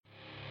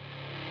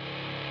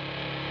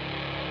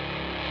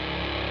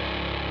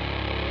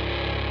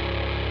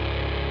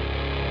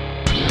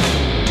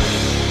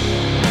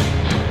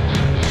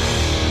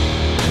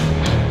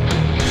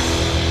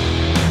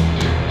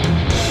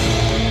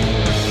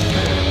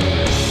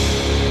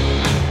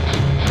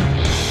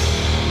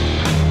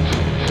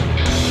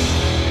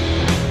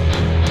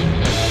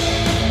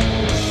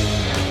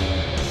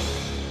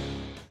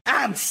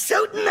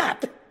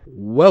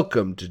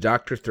Welcome to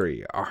Dr.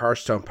 3, a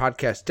Hearthstone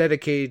podcast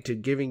dedicated to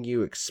giving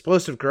you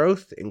explosive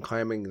growth in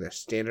climbing the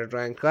standard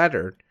rank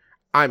ladder.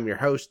 I'm your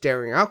host,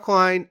 Daring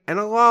Alkaline, and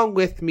along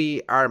with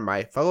me are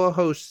my fellow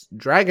hosts,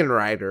 Dragon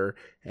Rider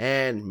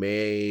and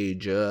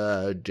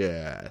Major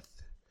Death.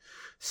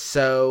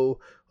 So,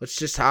 let's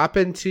just hop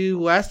into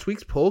last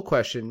week's poll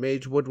question.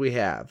 Mage, what do we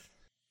have?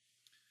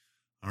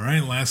 All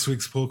right, last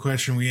week's poll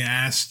question, we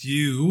asked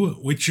you,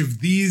 which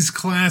of these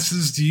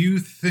classes do you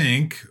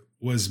think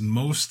was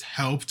most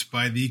helped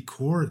by the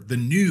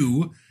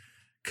new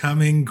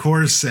coming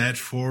core set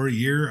for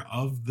Year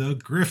of the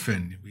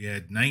Griffin? We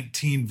had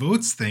 19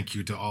 votes. Thank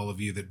you to all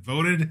of you that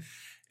voted.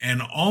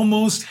 And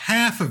almost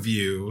half of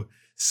you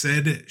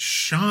said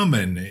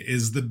Shaman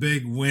is the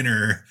big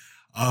winner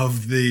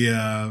of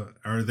the,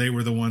 or they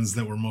were the ones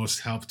that were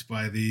most helped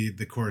by the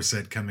core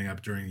set coming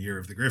up during Year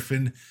of the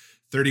Griffin.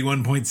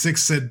 31.6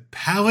 said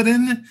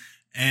Paladin,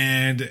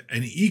 and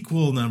an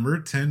equal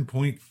number,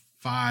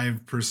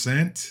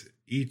 10.5%,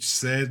 each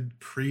said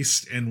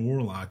Priest and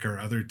Warlock are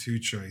other two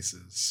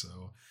choices.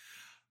 So,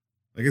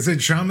 like I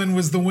said, Shaman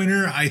was the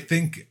winner. I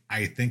think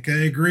I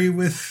agree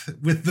with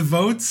the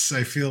votes.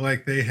 I feel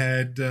like they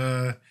had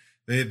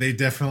they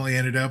definitely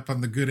ended up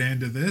on the good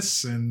end of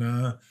this,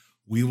 and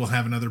we will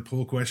have another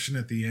poll question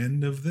at the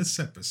end of this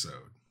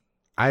episode.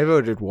 I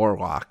voted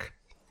Warlock.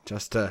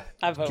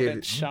 I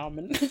voted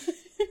Shaman.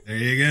 There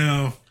you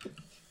go.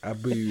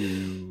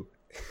 Aboo.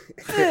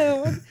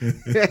 Hey,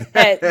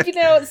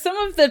 some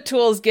of the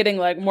tools getting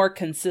more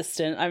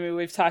consistent. I mean,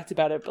 we've talked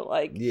about it, but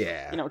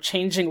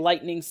changing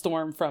Lightning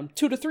Storm from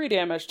 2 to 3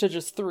 damage to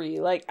just 3.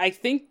 I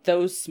think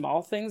those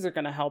small things are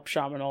going to help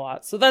Shaman a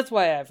lot. So that's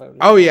why I voted.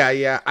 Oh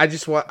yeah. I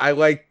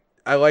like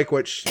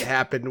what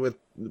happened with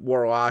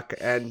Warlock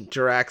and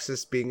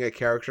Jiraxis being a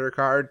character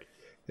card.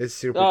 It's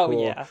super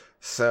cool. Yeah.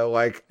 So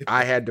I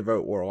had to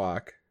vote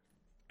Warlock.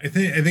 I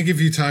think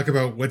if you talk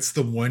about what's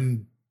the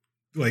one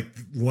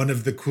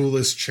of the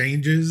coolest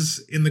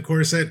changes in the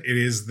core set, it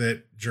is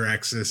that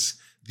Jiraxis,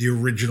 the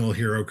original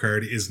hero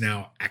card, is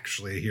now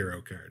actually a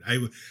hero card.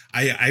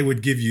 I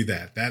would give you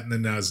that. That and the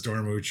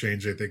Nozdormu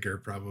change, I think, are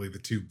probably the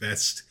two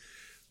best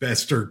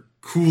or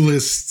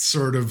coolest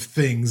sort of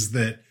things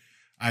that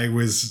I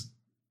was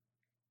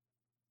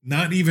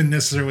not even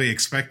necessarily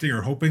expecting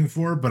or hoping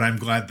for, but I'm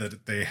glad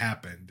that they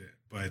happened.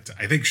 But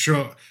I think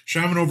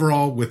Shaman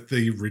overall, with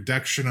the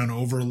reduction on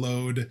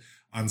overload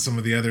on some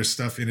of the other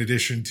stuff, in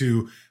addition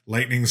to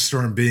Lightning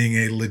Storm being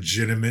a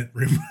legitimate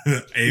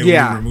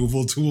AoE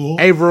removal tool.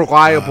 A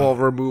reliable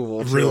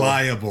removal tool.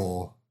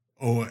 Reliable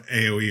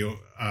AoE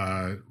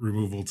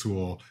removal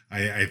tool.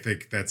 I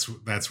think that's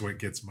what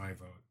gets my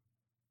vote.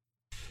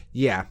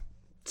 Yeah.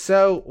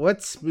 So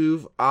let's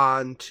move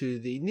on to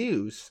the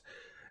news.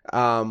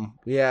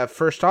 We have,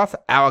 first off,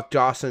 Alec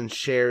Dawson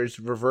shares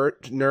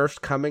revert nerfs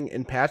coming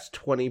in patch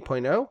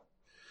 20.0.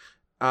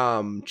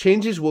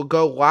 Changes will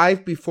go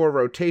live before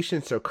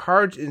rotation, so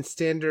cards in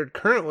standard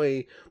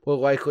currently will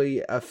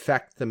likely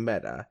affect the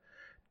meta.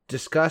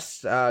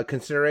 Discuss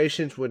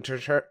considerations when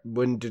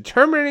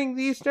determining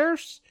these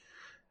nerfs.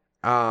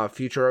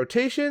 Future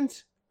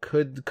rotations.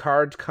 Could the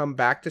cards come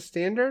back to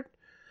standard?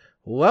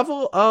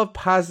 Level of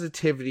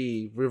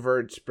positivity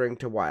reverts bring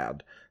to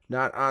wild.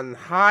 Not on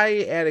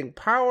high, adding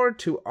power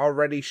to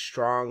already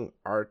strong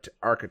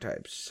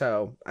archetypes.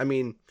 So, I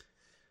mean,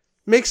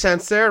 makes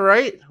sense there,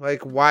 right?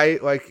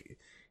 Why,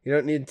 you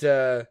don't need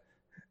to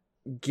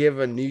give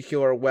a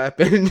nuclear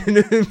weapon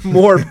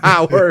more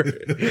power.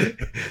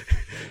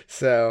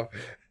 So,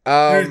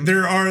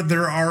 there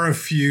are a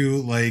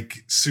few,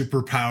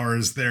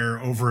 superpowers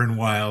there over in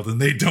Wild, and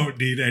they don't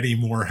need any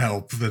more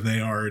help than they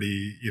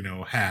already,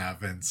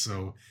 have. And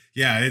so,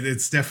 yeah,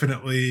 it's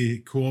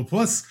definitely cool.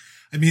 Plus,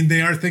 I mean,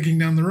 they are thinking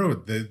down the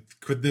road that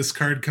could this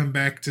card come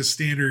back to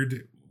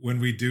standard when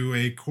we do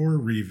a core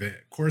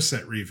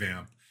set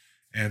revamp.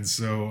 And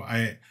so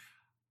I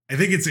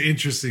think it's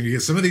interesting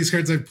because some of these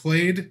cards I've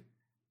played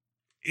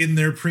in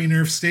their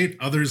pre-nerf state,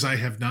 others I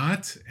have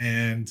not.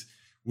 And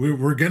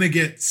we're going to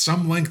get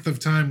some length of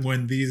time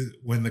when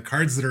the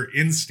cards that are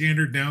in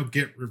standard now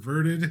get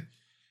reverted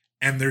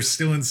and they're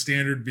still in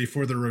standard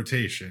before the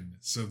rotation.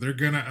 So they're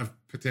going to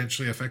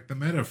potentially affect the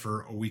meta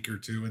for a week or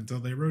two until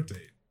they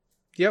rotate.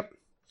 Yep.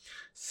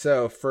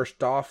 So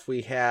first off,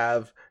 we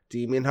have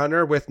Demon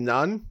Hunter with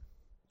none.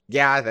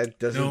 Yeah, that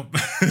doesn't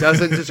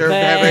deserve to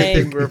have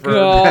anything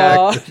revert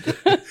back.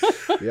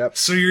 Yep.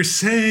 So you're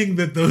saying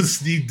that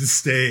those need to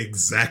stay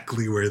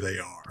exactly where they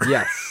are?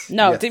 Yes.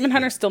 No, yes. Demon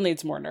Hunter still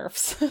needs more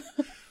nerfs.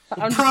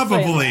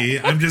 Probably.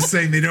 I'm just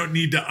saying they don't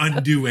need to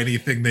undo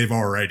anything they've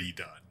already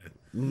done.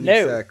 No.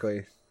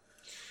 Exactly.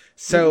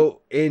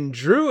 So in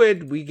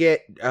Druid, we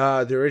get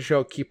the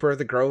original Keeper of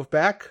the Grove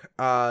back.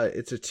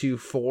 It's a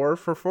 2/4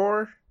 for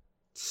 4.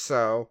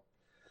 So,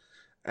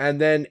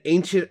 and then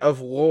Ancient of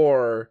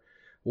Lore,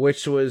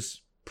 which was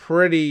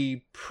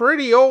pretty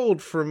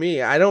old for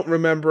me. I don't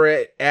remember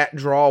it at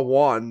draw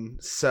 1.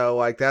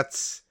 So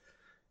that's,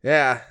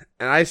 yeah.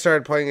 And I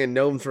started playing in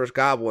Gnomes vs.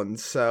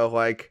 Goblins. So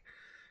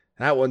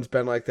that one's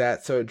been like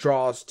that. So it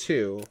draws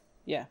 2.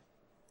 Yeah.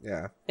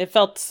 Yeah. It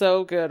felt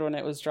so good when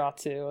it was draw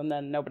 2, and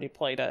then nobody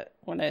played it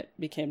when it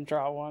became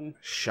draw 1.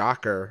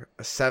 Shocker.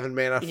 A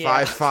 7-mana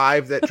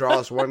 5/5 that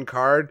draws 1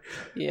 card.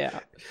 Yeah.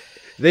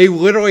 They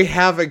literally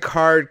have a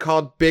card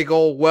called Big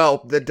Ol'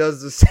 Whelp that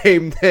does the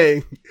same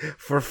thing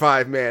for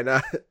 5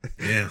 mana.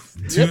 Yeah.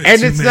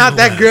 And it's not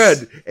that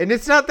good. And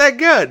it's not that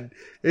good.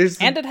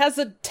 And it has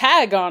a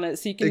tag on it,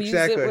 so you can use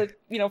it with,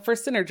 for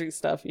synergy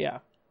stuff. Yeah.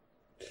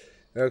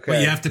 Okay.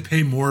 But you have to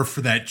pay more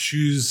for that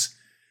choose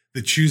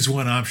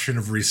one option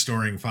of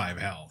restoring 5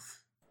 health.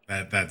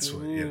 That's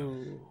what,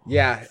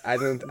 Yeah, I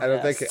don't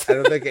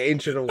think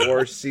Ancient of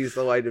War sees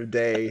the light of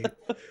day.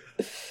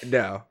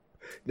 No.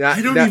 I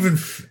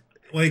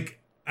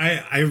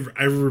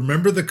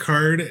remember the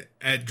card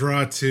at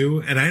draw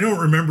 2, and I don't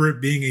remember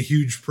it being a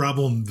huge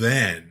problem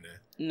then.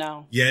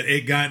 No. Yet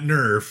it got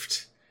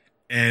nerfed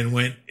and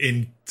went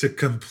into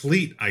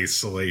complete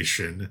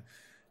isolation.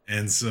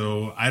 And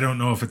so I don't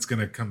know if it's going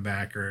to come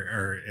back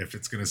or if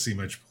it's going to see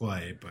much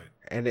play, but.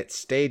 And it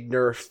stayed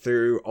nerfed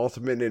through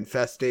Ultimate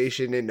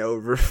Infestation and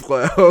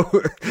Overflow,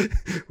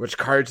 which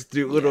cards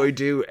literally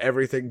do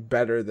everything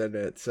better than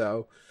it.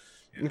 So,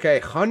 okay,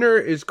 Hunter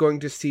is going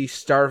to see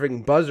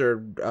Starving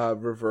Buzzard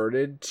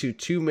reverted to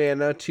 2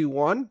 mana,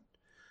 2/1.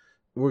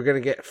 We're going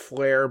to get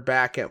Flare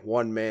back at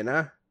 1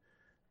 mana.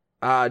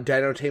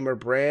 Dino Tamer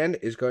Brand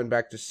is going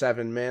back to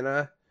 7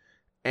 mana.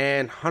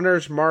 And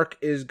Hunter's Mark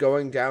is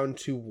going down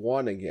to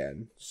 1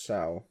 again.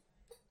 So,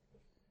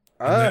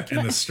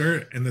 and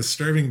the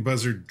Starving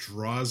Buzzard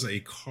draws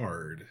a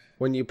card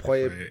when you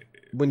play a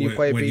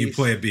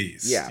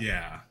beast.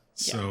 Yeah.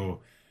 So,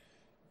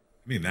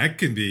 I mean, that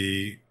can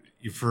be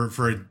for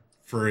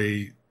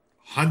a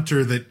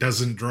hunter that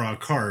doesn't draw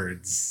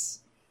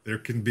cards.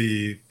 That could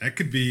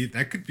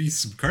be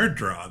some card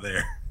draw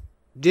there.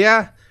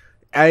 Yeah,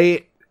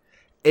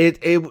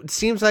 It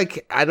seems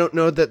like, I don't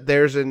know that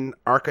there's an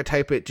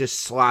archetype it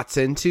just slots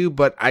into,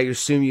 but I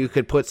assume you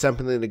could put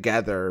something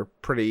together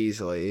pretty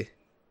easily.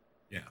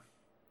 Yeah.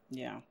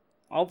 Yeah.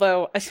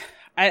 Although,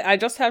 I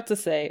just have to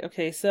say,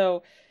 okay,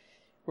 so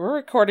we're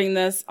recording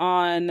this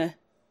on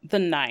the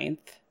 9th.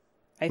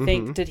 I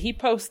think, did he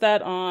post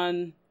that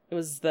on, it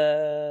was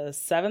the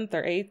 7th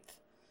or 8th?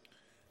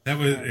 That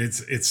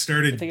was, it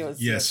started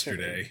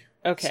yesterday.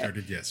 Okay. It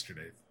started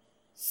yesterday.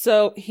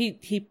 So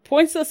he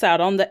points this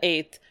out on the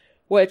 8th.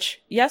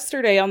 Which,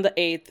 yesterday on the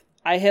 8th,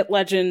 I hit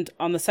Legend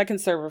on the 2nd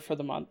server for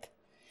the month.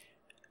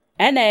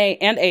 NA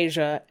and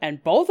Asia,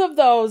 and both of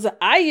those,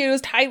 I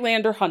used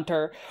Highlander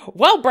Hunter.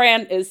 Well,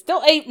 Bran is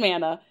still 8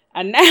 mana,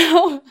 and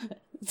now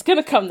it's going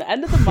to come the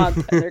end of the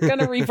month, and they're going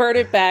to revert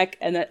it back,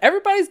 and then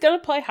everybody's going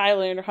to play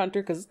Highlander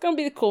Hunter, because it's going to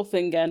be the cool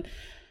thing again.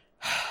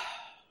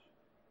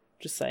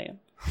 Just saying.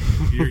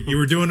 You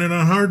were doing it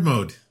on hard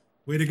mode.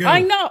 Way to go. I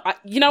know. I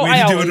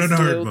always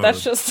do.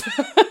 That's just...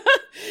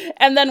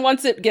 And then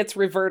once it gets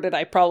reverted,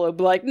 I probably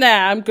be like,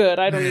 nah, I'm good.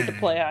 I don't need to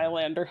play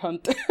Highlander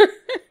Hunter.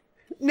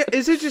 No,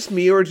 is it just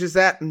me, or does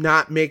that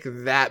not make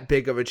that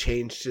big of a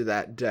change to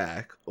that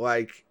deck?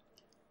 Like,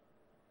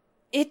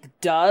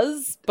 it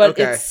does, but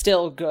it's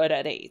still good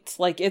at 8.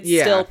 Like, it's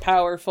still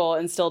powerful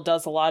and still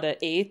does a lot at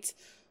 8.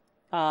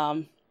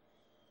 But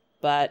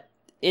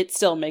it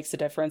still makes a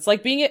difference.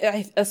 Like, being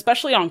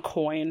especially on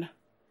coin.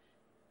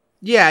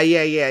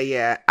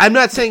 Yeah. I'm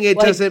not saying it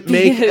doesn't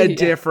make a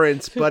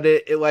difference, but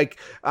it like,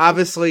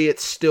 obviously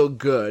it's still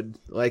good.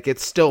 Like,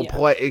 it's still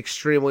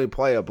extremely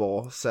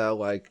playable. So,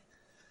 like,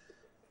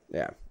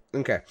 yeah.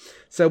 Okay.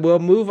 So we'll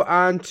move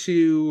on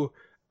to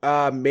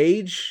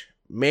Mage.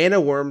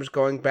 Mana Worms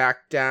going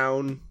back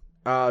down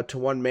to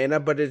 1 mana,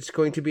 but it's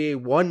going to be a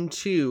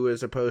 1/2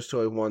 as opposed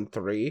to a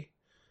 1/3,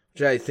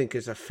 which I think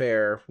is a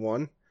fair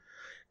one.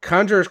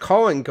 Conjurer's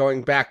Calling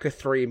going back to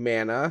 3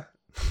 mana.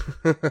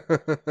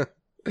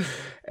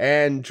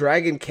 And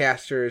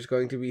Dragoncaster is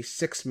going to be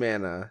 6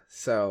 mana.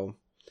 So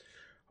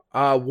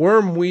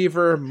Worm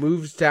Weaver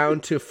moves down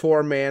to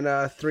 4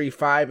 mana,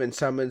 3/5, and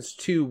summons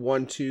 2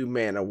 1/2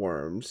 mana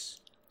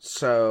worms.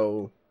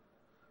 So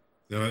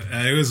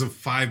it was a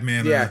 5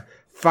 mana. Yeah,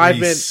 5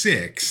 mana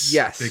 6.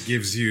 Yes, that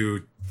gives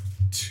you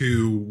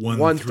 2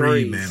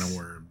 1/3 mana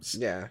worms.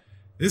 Yeah,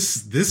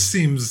 this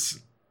seems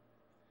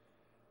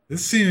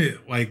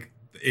like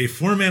a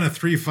 4 mana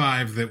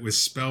 3/5 that with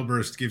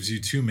Spellburst gives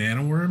you 2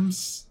 mana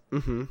worms.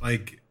 Mm-hmm.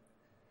 Like,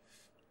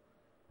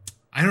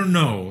 I don't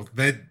know,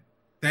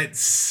 that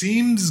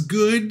seems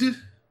good.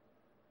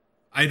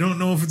 I don't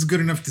know if it's good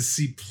enough to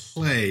see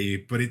play,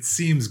 but it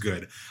seems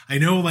good. I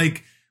know,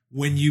 like,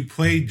 when you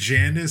play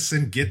Janus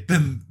and get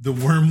them the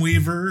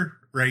Wormweaver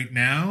right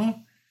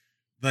now,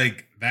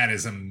 like, that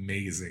is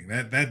amazing.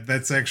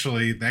 That's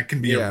actually, that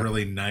can be a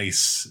really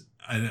nice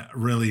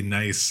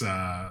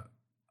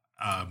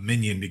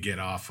minion to get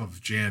off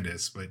of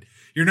Janus, but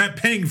you're not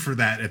paying for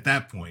that at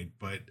that point.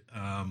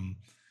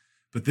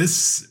 But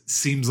this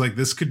seems like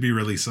this could be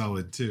really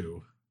solid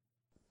too.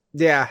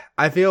 Yeah,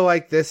 I feel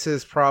like this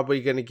is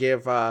probably going to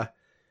give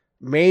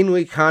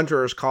mainly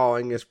Conjurer's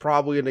Calling is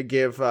probably going to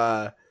give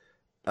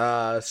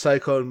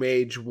Cyclone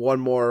Mage one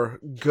more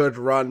good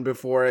run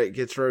before it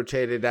gets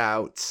rotated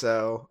out.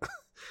 So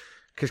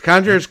Because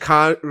Conjurer's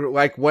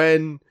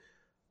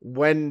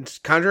when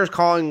Conjurer's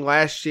Calling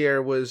last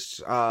year was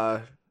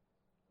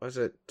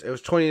it? It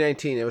was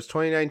 2019. It was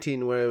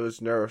 2019 when it was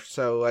nerfed.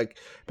 So like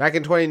back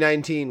in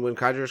 2019 when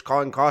Conjurer's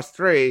Calling cost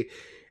 3,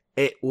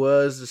 it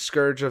was the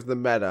scourge of the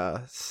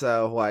meta.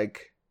 So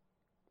like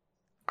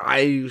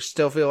I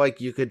still feel like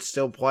you could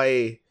still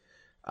play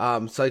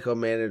Psycho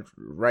Mana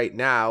right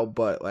now,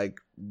 but like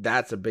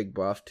that's a big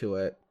buff to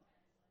it.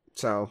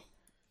 So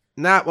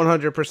not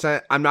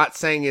 100%. I'm not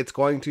saying it's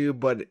going to,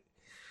 but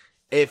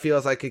it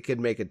feels like it could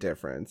make a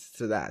difference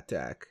to that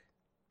deck.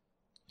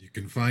 You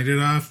can find it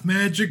off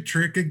Magic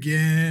Trick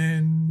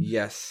again.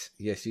 Yes,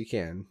 you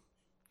can.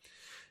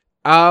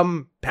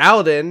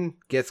 Paladin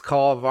gets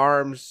Call to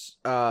Arms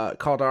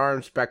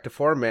back to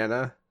 4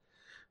 mana,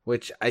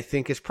 which I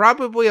think is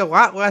probably a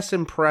lot less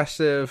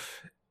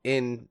impressive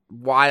in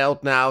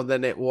Wild now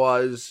than it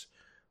was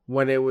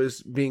when it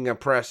was being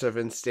oppressive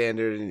in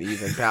Standard and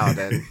even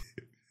Paladin.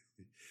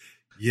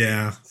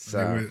 Yeah,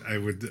 so I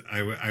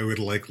would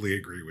likely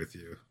agree with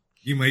you.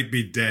 You might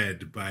be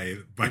dead by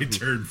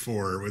turn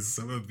 4 with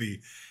some of the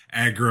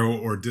aggro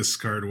or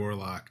discard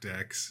Warlock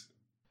decks.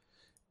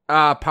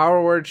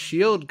 Power Word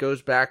Shield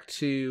goes back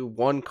to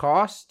 1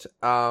 cost.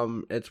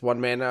 It's 1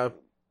 mana,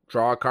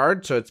 draw a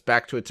card, so it's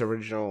back to its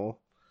original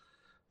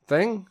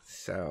thing.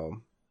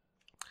 So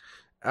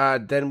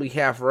then we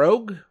have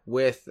Rogue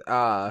with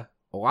a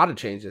lot of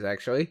changes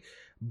actually.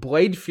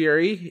 Blade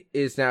Fury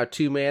is now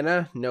 2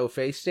 mana, no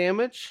face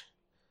damage.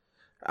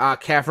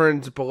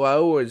 Caverns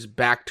Below is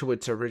back to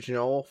its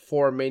original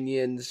 4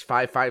 minions,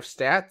 5/5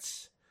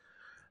 stats.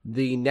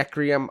 The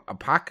Necrium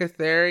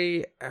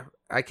Apothecary,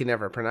 I can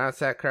never pronounce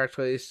that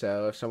correctly,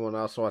 so if someone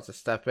else wants to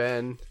step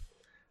in.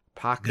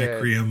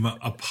 Necrium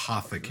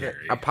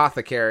Apothecary.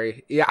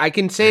 Apothecary. Yeah, I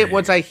can say it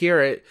once I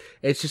hear it.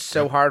 It's just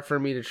so hard for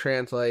me to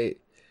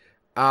translate.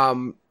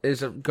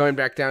 Is going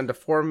back down to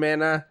 4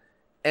 mana,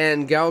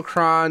 and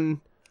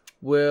Galakron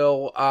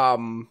will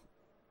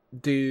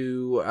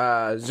do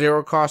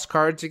 0 cost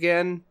cards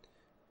again,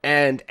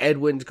 and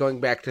Edwin's going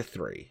back to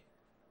 3.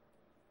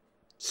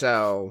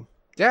 So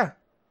yeah,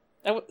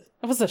 that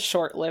was a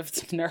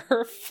short-lived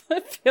nerf.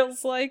 It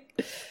feels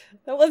like.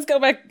 Let's go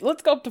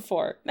up to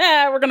 4.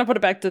 Nah, we're gonna put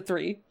it back to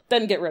 3,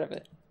 then get rid of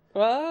it.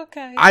 Well,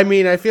 okay. I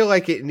mean, I feel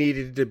like it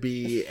needed to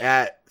be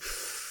at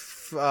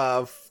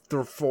 4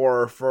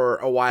 for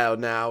a while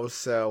now,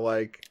 so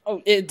like. Oh,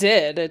 it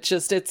did.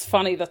 It's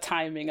funny the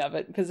timing of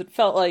it, because it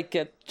felt like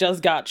it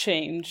just got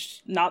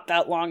changed not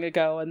that long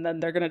ago, and then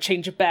they're gonna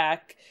change it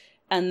back,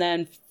 and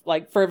then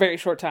like for a very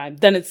short time,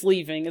 then it's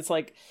leaving. It's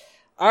like,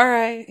 all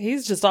right,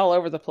 he's just all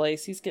over the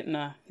place. He's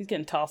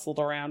getting tousled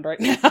around right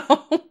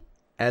now.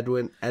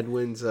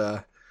 Edwin's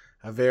a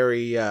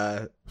very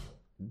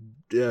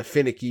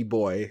finicky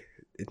boy,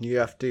 and you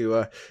have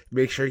to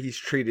make sure he's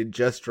treated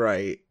just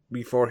right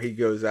before he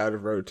goes out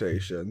of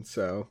rotation.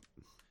 So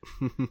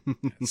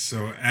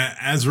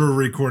as we're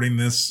recording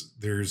this,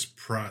 there's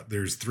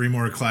 3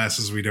 more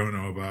classes we don't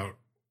know about: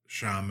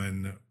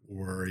 Shaman,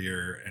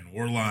 Warrior, and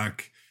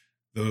Warlock.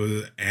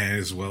 Those,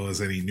 as well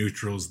as any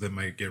neutrals that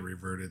might get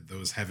reverted.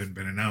 Those haven't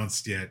been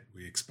announced yet.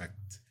 We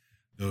expect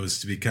those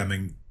to be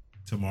coming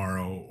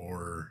tomorrow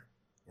or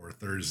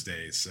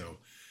Thursday. So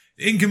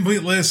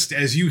incomplete list.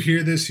 As you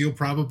hear this, you'll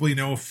probably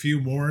know a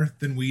few more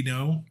than we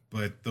know,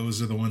 but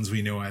those are the ones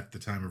we know at the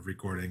time of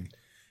recording.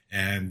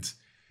 And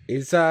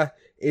is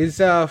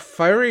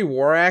Fiery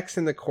War Axe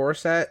in the core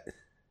set?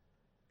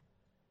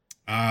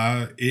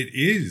 It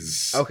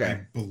is. Okay.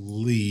 I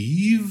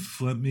believe.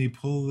 Let me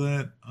pull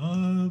that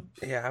up.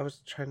 Yeah, I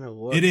was trying to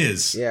look. It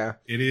is. Yeah.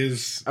 It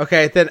is.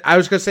 Okay, then I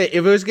was going to say, if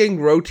it was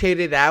getting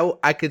rotated out,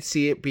 I could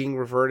see it being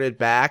reverted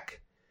back.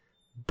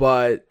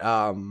 But,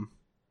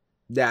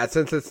 yeah,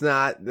 since it's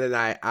not, then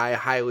I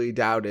highly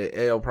doubt it.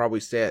 It'll probably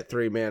stay at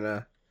 3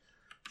 mana.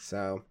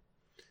 So.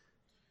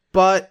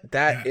 But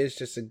that is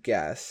just a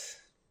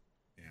guess.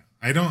 Yeah.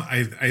 I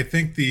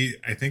think the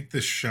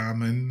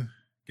Shaman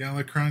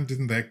Galakron,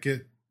 didn't that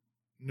get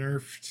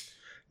nerfed?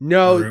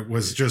 No, or it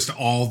was just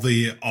all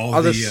the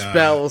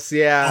spells.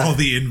 Yeah, all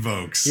the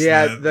invokes.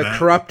 Yeah, the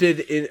corrupted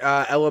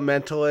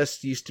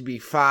elementalist used to be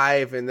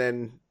 5, and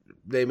then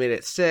they made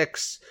it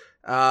 6.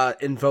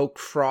 Invoke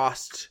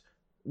Frost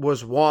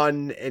was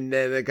 1, and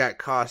then it got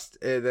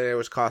then it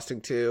was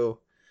costing 2.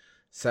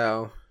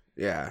 So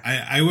yeah,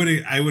 I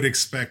would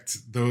expect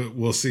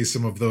we'll see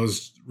some of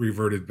those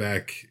reverted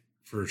back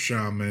for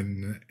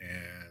Shaman.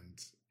 And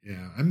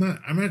yeah, I'm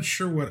not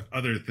sure what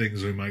other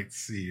things we might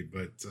see,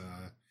 but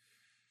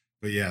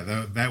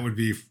yeah, that would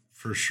be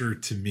for sure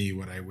to me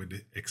what I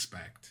would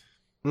expect.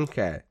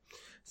 Okay,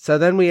 so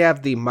then we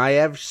have the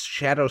Maiev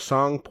Shadow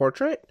Song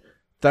Portrait,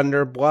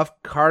 Thunder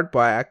Bluff card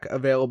black,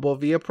 available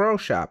via Pro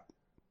Shop.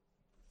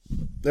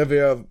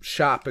 Via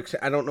Shop,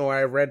 I don't know where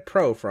I read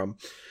Pro from.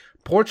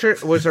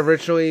 Portrait was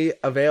originally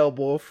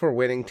available for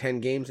winning 10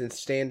 games in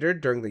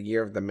Standard during the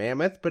Year of the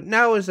Mammoth, but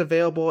now is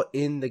available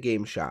in the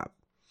game shop.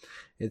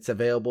 It's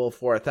available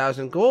for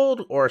 1,000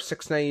 gold or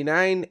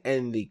 $6.99,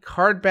 and the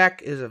card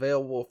back is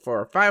available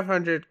for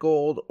 500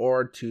 gold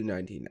or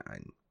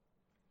 $2.99.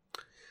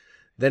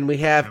 Then we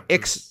have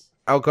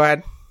Oh, go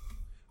ahead.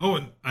 Oh,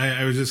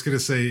 I was just gonna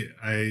say,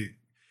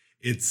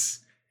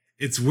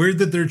 it's weird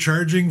that they're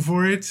charging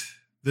for it,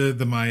 the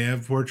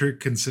Maev portrait,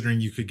 considering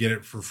you could get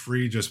it for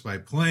free just by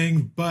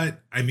playing.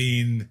 But I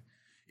mean,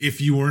 if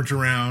you weren't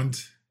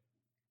around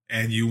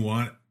and you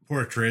want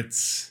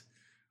portraits,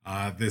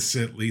 this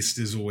at least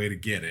is a way to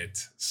get it.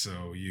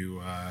 So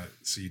you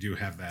do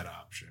have that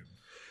option.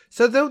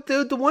 So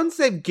the ones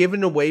they've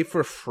given away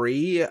for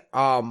free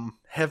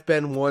have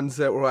been ones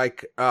that were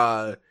like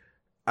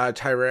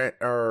Tyrant,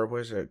 or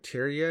was it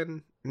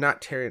Tyrion?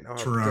 Not Tyrion.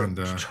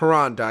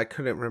 Tyrande. I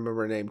couldn't remember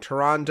her name.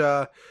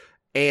 Tyrande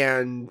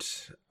and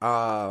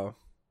the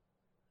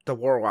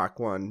Warlock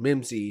one,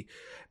 Mimsy,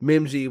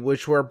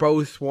 which were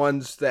both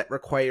ones that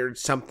required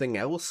something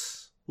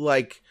else.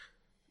 Like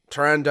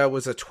Tyrande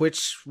was a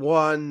Twitch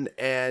one,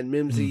 and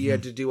Mimsy you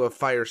had to do a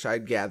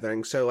fireside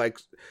gathering. So like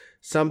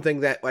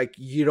something that like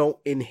you don't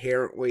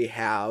inherently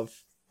have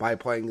by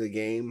playing the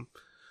game,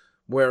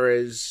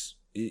 whereas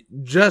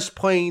just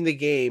playing the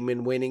game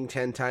and winning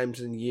 10 times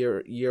in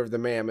year of the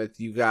Mammoth,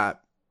 you got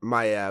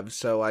Maev.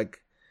 So like,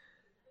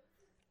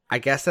 I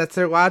guess that's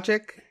their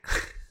logic.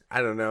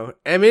 I don't know.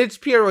 I mean, it's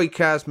purely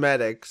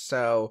cosmetic.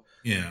 So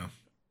yeah,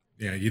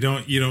 you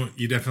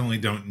definitely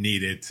don't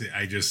need it.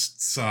 I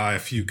just saw a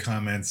few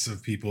comments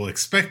of people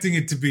expecting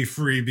it to be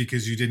free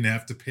because you didn't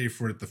have to pay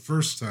for it the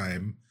first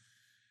time,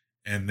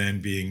 and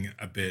then being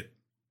a bit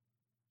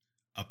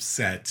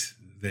upset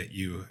that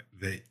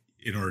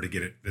in order to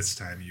get it this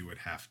time, you would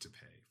have to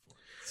pay for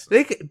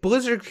it. So.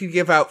 Blizzard could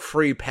give out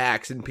free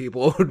packs and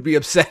people would be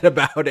upset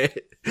about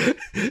it.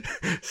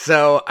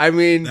 So, I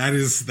mean, that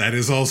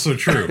is also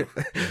true.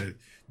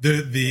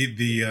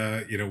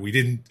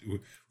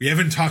 We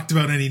haven't talked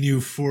about any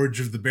new Forge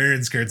of the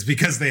Barons cards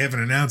because they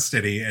haven't announced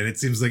any, and it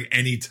seems like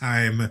any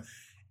time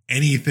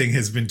anything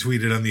has been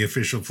tweeted on the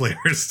official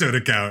Playerstone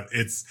account,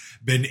 it's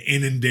been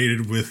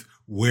inundated with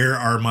 "Where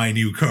are my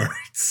new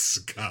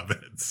cards?"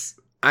 comments.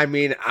 I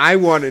mean, I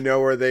want to know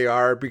where they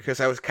are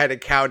because I was kind of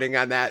counting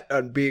on that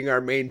on being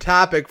our main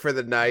topic for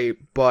the night.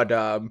 But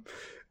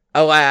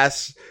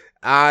alas,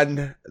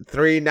 on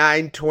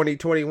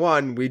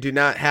 3/9/2021, we do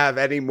not have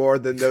any more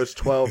than those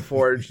 12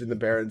 forged in the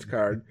Barons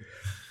card.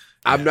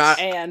 I'm not,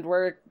 and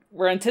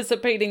we're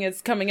anticipating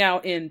it's coming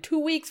out in 2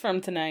 weeks from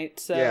tonight.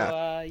 So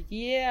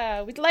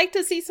yeah, we'd like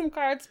to see some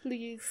cards,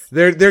 please.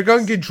 They're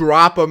going to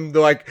drop them.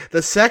 They're like,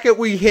 the second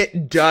we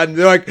hit done,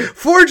 they're like,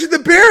 Forge the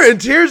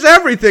Barons, here's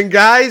everything,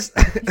 guys.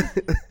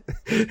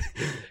 We're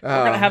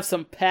gonna have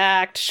some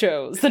packed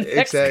shows the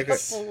next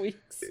couple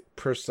weeks.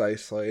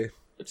 Precisely.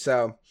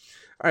 So, all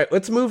right,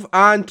 let's move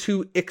on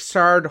to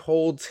Ixard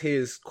holds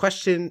his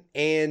question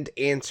and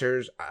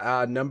answers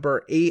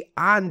number 8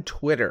 on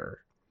Twitter.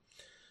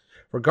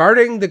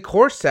 Regarding the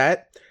core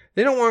set,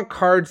 they don't want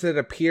cards that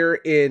appear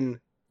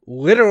in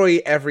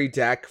literally every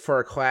deck for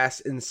a class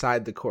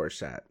inside the core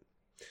set.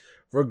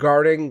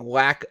 Regarding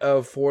lack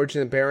of Forge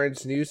and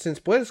Barons news since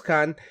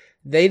BlizzCon,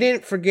 they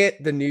didn't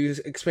forget the news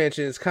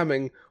expansion is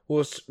coming.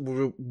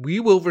 We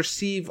will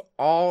receive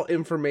all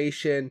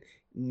information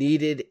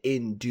needed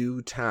in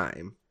due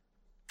time.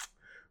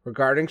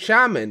 Regarding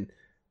Shaman,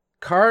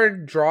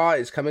 card draw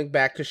is coming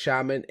back to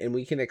Shaman, and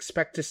we can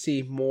expect to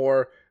see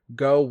more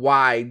go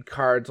wide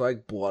cards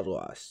like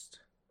Bloodlust.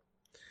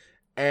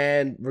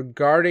 And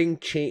regarding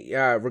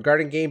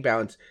game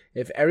balance,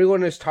 if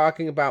everyone is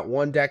talking about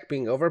one deck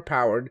being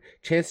overpowered,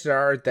 chances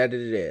are that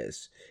it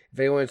is. If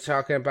anyone's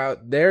talking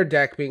about their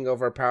deck being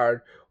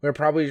overpowered, we're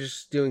probably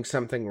just doing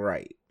something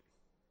right.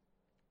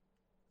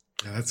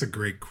 Yeah, that's a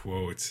great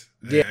quote.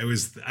 Yeah.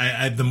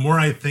 The more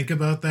I think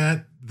about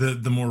that,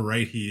 the more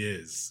right he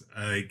is.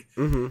 Like,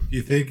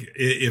 you think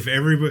if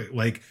everybody,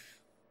 like,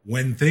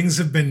 when things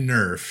have been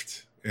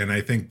nerfed, and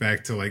I think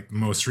back to like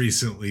most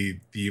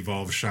recently the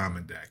Evolved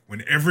Shaman deck,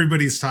 when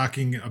everybody's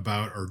talking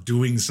about or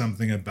doing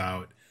something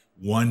about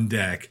one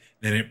deck,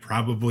 then it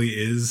probably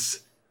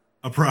is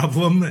a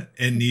problem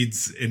and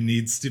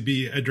needs to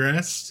be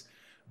addressed.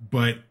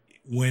 But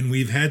when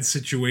we've had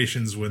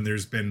situations when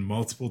there's been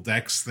multiple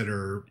decks that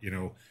are,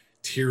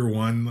 tier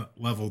 1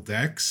 level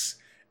decks,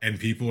 and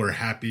people are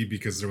happy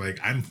because they're like,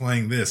 I'm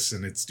playing this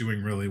and it's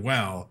doing really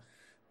well,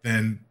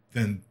 then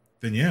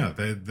yeah,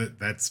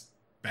 that's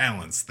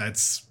balance.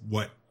 That's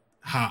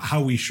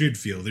how we should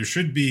feel. There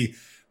should be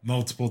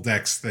multiple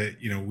decks that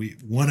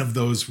one of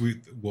those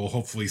will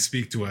hopefully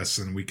speak to us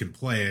and we can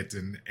play it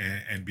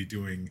and be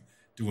doing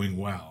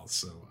well.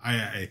 So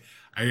I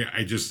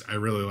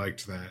really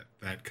liked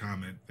that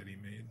comment that he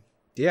made.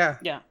 Yeah,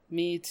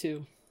 me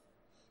too.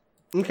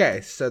 Okay,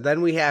 so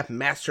then we have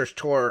Masters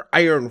Tour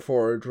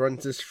Ironforge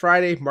runs this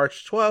Friday,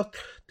 March 12th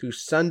through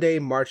Sunday,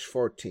 March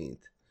 14th.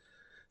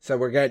 So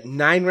we're getting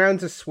 9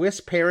 rounds of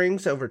Swiss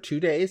pairings over 2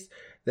 days.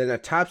 Then a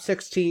top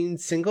 16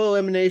 single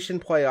elimination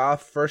playoff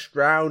first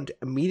round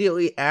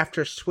immediately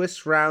after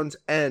Swiss rounds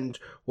end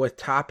with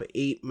top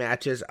 8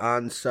 matches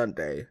on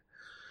Sunday.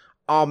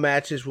 All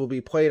matches will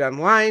be played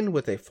online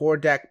with a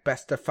 4-deck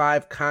best of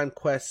 5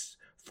 conquest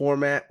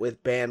format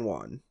with Ban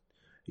 1.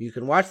 You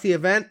can watch the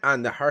event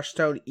on the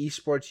Hearthstone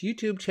Esports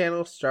YouTube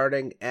channel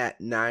starting at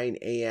 9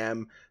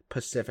 a.m.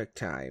 Pacific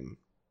time.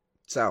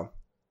 So,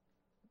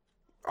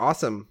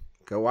 awesome.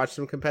 Go watch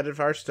some competitive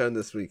Hearthstone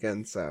this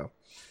weekend. So,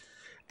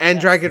 and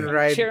yes, Dragon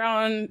Ride. Cheer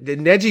on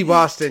Neji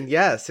Boston.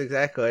 Yes,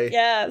 exactly.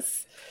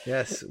 Yes.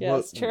 Yes.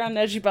 Yes. Cheer on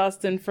Neji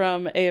Boston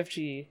from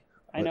AFG.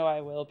 I know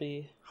I will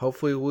be.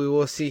 Hopefully we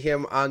will see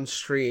him on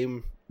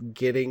stream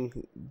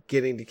getting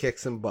to kick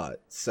some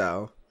butt.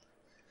 So,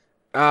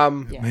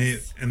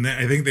 yes.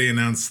 I think they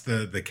announced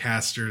the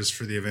casters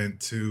for the event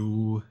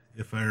too,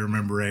 if I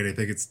remember right. I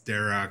think it's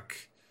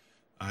Derek,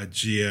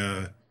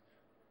 Gia,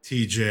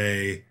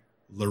 TJ,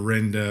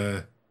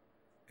 Lorinda,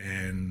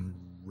 and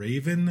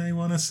Raven, I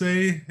want to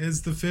say,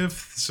 is the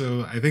 5th.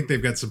 So I think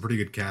they've got some pretty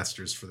good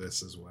casters for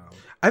this as well.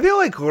 I feel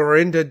like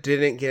Lorinda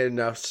didn't get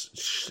enough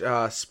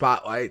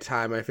spotlight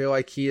time. I feel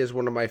like he is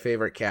one of my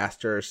favorite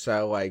casters.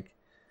 So, like,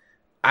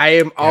 I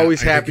am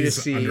always happy to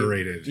see.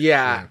 Underrated.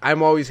 Yeah,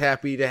 I'm always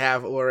happy to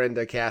have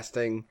Lorinda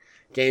casting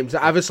games.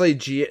 Obviously,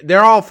 Gia,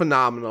 they're all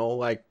phenomenal.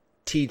 Like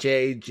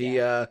TJ,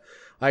 Gia,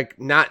 like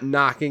not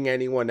knocking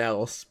anyone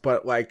else,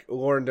 but like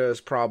Lorinda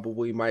is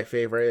probably my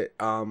favorite.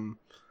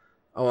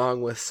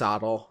 Along with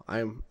Soddle,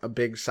 I'm a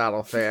big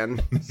Soddle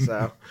fan.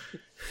 So,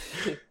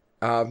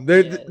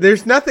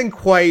 there's nothing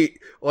quite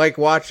like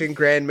watching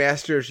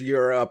Grandmasters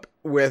Europe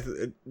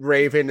with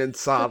Raven and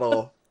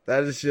Soddle.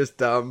 That is just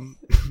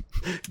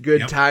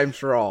good times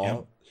for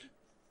all.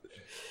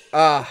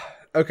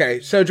 Okay,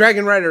 so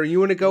Dragon Rider, you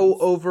want to go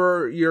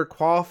over your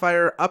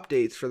qualifier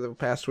updates for the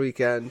past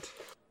weekend?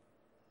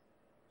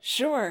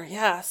 Sure,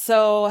 yeah.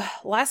 So this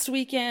past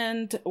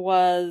weekend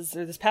was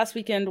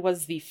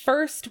the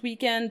first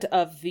weekend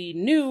of the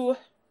new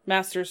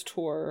Masters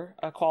Tour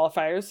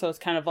qualifiers. So it's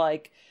kind of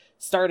like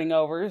starting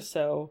over.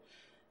 So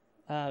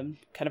kind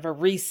of a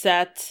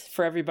reset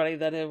for everybody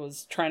that it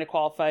was trying to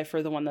qualify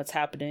for the one that's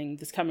happening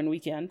this coming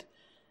weekend.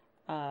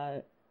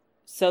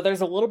 So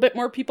there's a little bit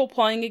more people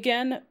playing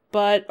again,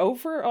 but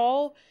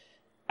overall,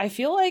 I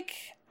feel like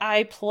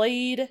I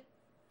played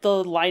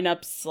the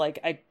lineups, like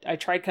I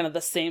tried kind of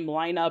the same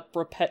lineup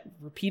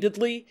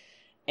repeatedly,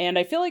 and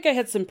I feel like I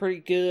had some pretty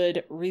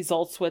good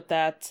results with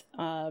that.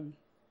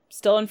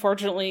 Still,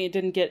 unfortunately,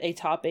 didn't get a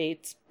top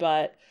 8,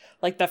 but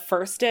like the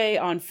first day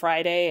on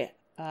Friday,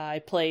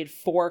 I played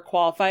 4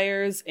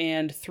 qualifiers,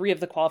 and 3 of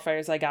the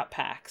qualifiers I got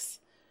packs,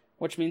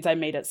 which means I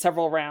made it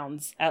several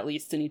rounds, at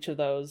least in each of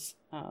those.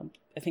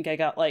 I think I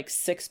got like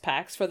 6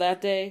 packs for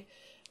that day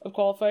of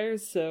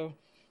qualifiers, so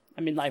I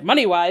mean, like,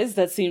 money-wise,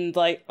 that seemed,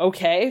 like,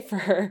 okay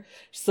for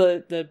just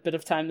the bit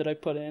of time that I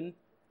put in.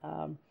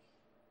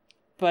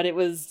 But it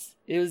was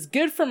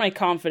good for my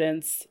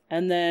confidence.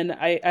 And then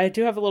I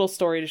do have a little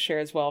story to share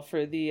as well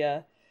for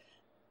the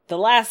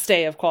last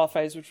day of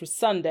qualifiers, which was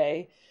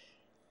Sunday.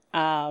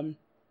 I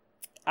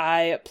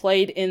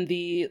played in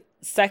the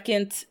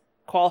second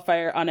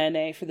qualifier on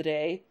NA for the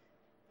day,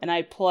 and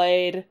I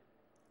played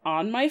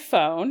on my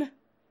phone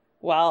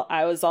while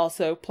I was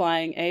also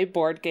playing a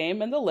board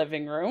game in the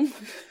living room.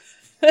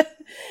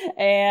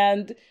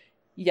 And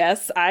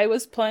yes, I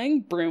was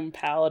playing Broom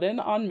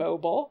Paladin on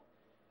mobile.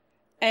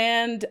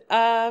 And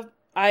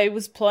I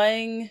was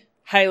playing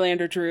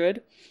Highlander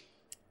Druid.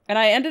 And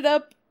I ended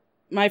up,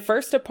 my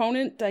first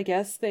opponent, I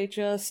guess they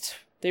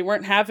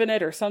weren't having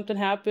it or something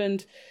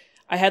happened.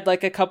 I had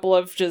like a couple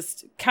of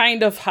just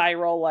kind of high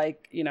roll,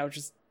 like,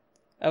 just,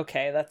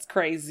 okay, that's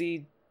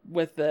crazy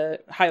with the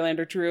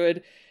Highlander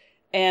Druid.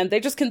 And they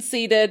just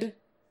conceded,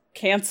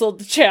 canceled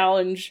the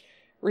challenge,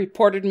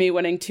 reported me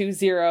winning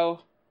 2-0.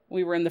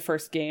 We were in the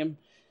first game.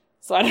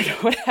 So I don't know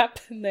what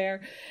happened there.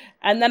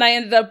 And then I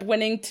ended up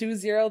winning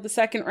 2-0 the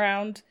second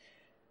round.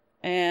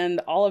 And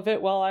all of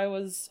it while I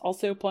was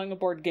also playing a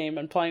board game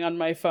and playing on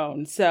my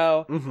phone.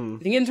 So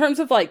I think in terms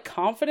of like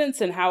confidence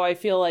and how I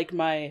feel like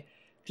my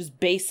just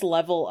base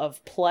level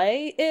of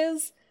play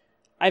is,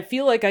 I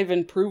feel like I've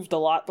improved a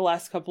lot the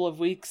last couple of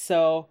weeks.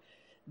 So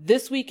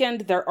this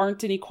weekend, there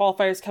aren't any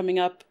qualifiers coming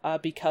up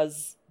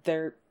because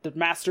the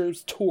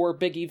Masters Tour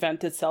big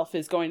event itself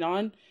is going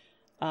on.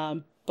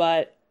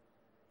 But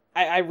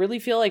I really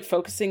feel like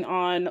focusing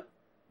on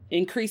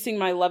increasing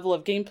my level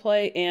of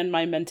gameplay and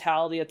my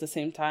mentality at the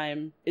same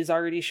time is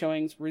already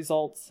showing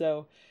results.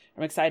 So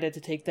I'm excited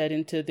to take that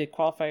into the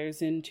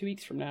qualifiers in 2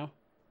 weeks from now.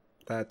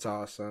 That's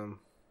awesome.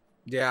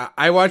 Yeah,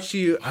 I watched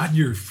you on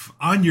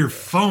your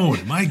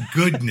phone. My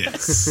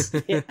goodness.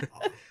 Yeah.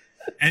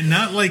 And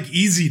not like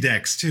easy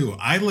decks too.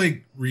 I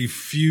like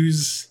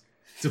refuse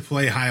to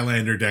play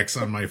Highlander decks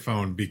on my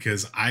phone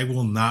because I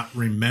will not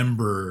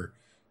remember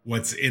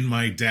what's in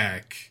my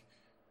deck.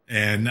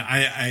 And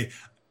I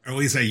or at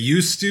least I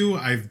used to.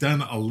 I've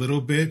done a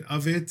little bit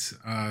of it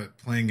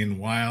playing in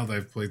Wild.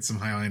 I've played some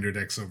Highlander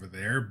decks over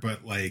there,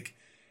 but like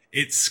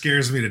it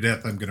scares me to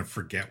death. I'm going to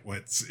forget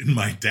what's in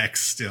my deck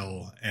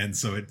still. And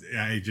so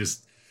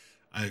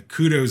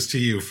kudos to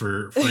you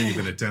for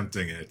even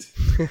attempting it.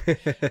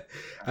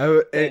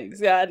 Thanks,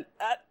 God.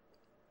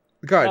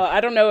 Go ahead. I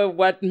don't know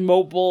what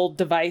mobile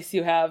device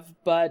you have,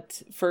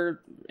 but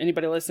for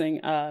anybody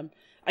listening, I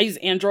use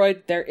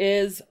Android. There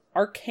is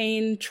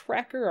Arcane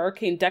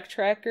Deck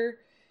Tracker.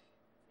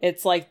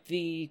 It's like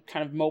the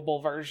kind of mobile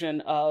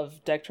version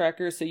of Deck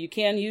Tracker, so you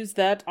can use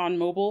that on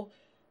mobile,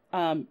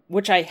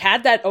 which I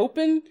had that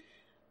open,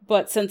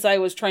 but since I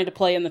was trying to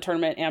play in the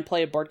tournament and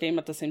play a board game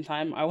at the same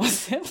time, I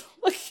wasn't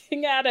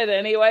looking at it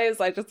anyways.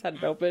 I just had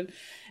it open,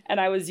 and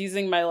I was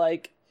using my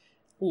like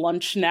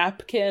lunch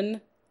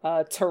napkin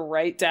to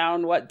write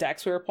down what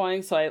decks we were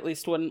playing, so I at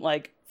least wouldn't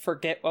like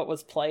forget what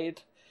was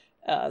played,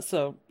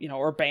 so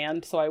or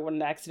banned, so I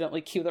wouldn't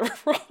accidentally cue the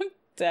wrong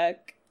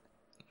deck.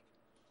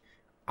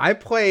 I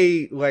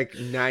play like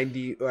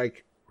 90,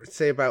 like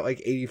say about like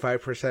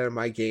 85% of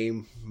my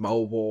game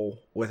mobile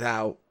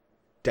without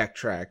deck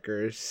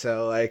trackers.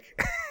 So like,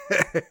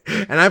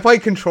 and I play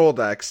control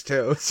decks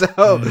too. So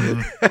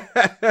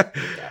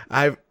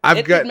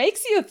it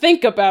makes you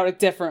think about it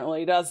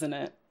differently, doesn't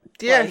it?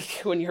 Yeah,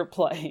 like when you're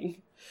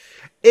playing.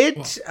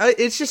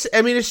 It's just,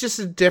 I mean, it's just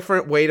a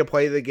different way to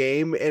play the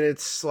game, and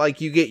it's like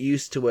you get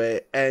used to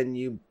it, and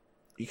you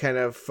kind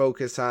of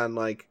focus on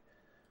like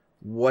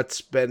what's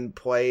been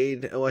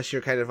played, unless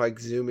you're kind of like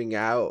zooming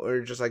out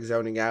or just like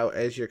zoning out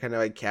as you're kind of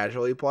like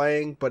casually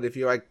playing. But if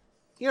you're like,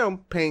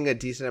 paying a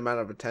decent amount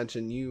of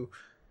attention, you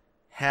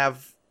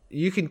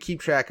can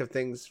keep track of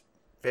things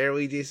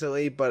fairly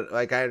decently. But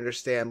like, I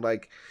understand,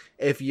 like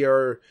if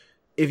you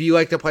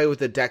like to play with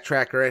the deck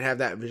tracker and have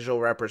that visual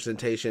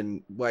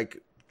representation, like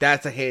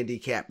that's a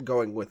handicap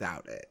going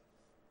without it.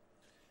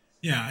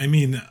 Yeah, I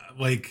mean,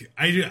 like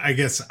I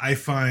guess I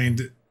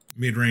find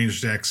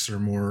mid-range decks are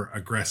more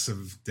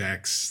aggressive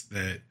decks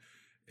that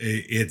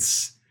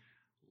it's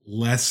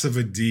less of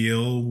a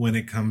deal when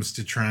it comes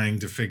to trying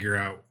to figure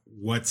out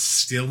what's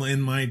still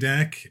in my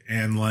deck.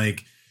 And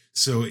like,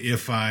 so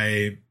if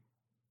I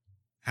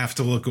have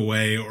to look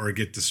away or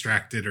get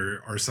distracted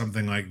or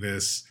something like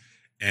this,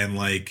 and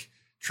like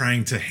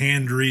trying to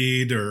hand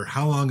read, or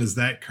how long has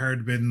that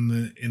card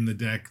been in the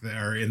deck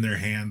or in their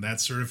hand,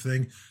 that sort of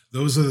thing.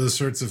 Those are the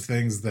sorts of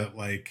things that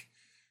like,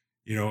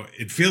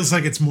 it feels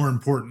like it's more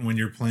important when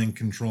you're playing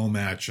control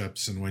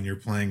matchups and when you're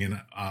playing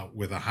in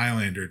with a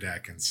Highlander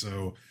deck. And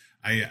so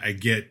I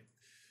get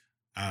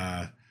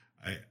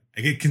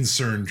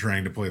concerned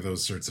trying to play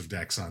those sorts of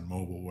decks on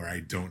mobile where I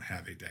don't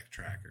have a deck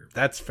tracker.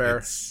 That's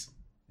fair.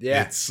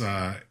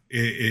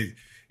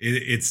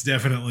 It's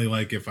definitely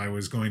like if I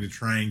was going to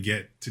try and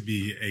get to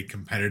be a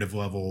competitive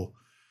level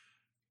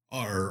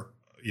Hearthstone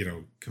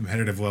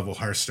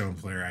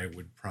player, I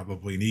would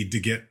probably need to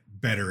get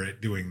better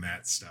at doing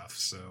that stuff.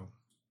 So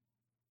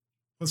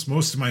plus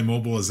most of my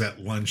mobile is at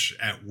lunch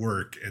at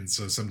work, and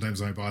so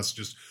sometimes my boss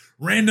just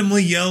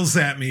randomly yells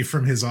at me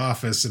from his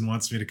office and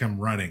wants me to come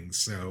running.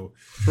 So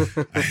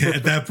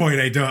at that point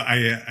I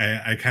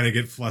kind of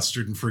get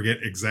flustered and forget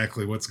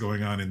exactly what's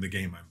going on in the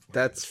game I'm playing.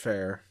 That's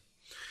fair.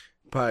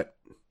 But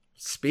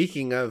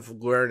speaking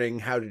of learning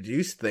how to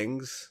do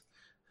things,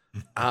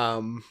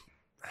 how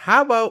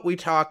about we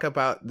talk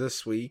about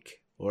this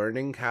week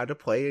learning how to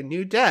play a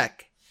new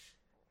deck?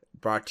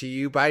 Brought to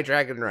you by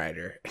Dragon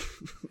Rider.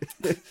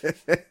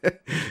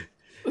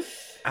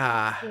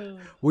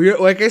 We,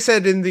 like I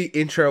said in the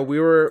intro,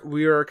 we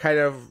were kind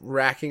of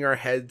racking our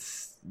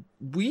heads.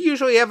 We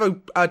usually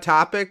have a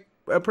topic,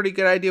 a pretty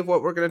good idea of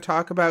what we're going to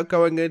talk about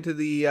going into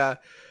the,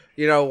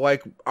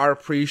 like our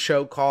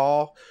pre-show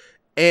call.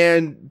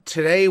 And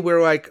today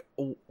we're like,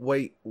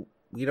 wait,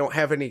 we don't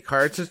have any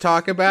cards to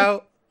talk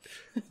about.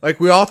 Like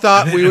we all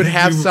thought we would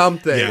have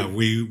something. Yeah,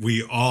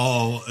 we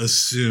all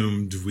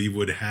assumed we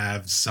would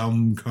have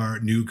some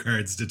new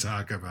cards to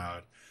talk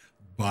about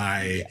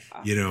by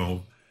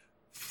 4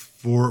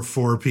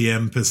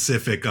 p.m.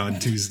 Pacific on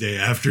Tuesday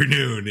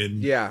afternoon,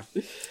 and yeah,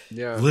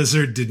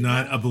 Blizzard did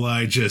not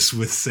oblige us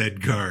with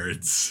said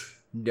cards.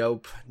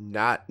 Nope,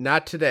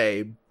 not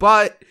today.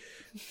 But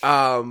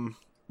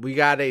we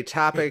got a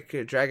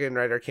topic. Dragon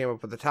Rider came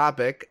up with a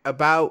topic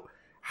about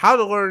how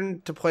to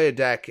learn to play a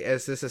deck,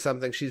 as this is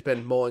something she's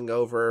been mulling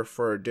over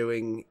for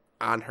doing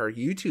on her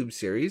YouTube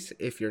series.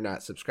 If you're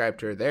not subscribed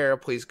to her there,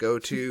 please go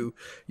to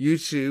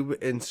YouTube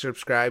and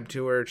subscribe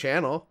to her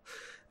channel.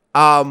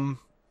 And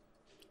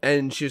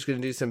she was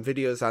going to do some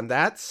videos on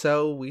that,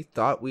 so we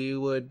thought we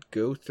would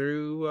go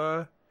through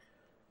a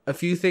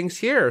few things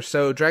here.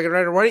 So, Dragon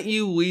Rider, why don't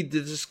you lead the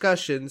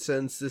discussion,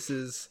 since this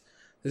is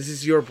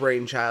your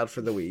brainchild for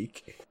the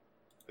week?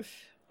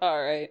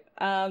 All right.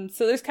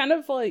 So there's kind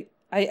of like,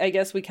 I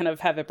guess we kind of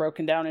have it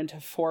broken down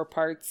into 4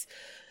 parts.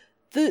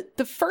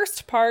 The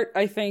first part,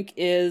 I think,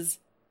 is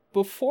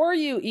before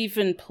you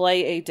even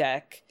play a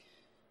deck,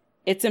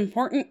 it's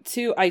important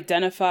to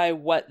identify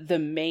what the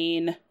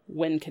main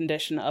win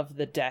condition of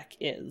the deck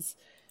is.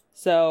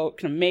 So,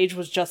 kind of Mage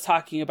was just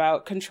talking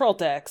about control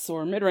decks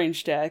or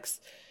mid-range decks.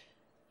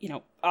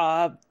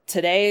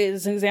 Today,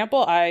 as an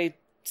example, I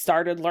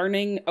started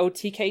learning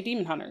OTK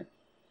Demon Hunter.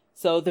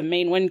 So the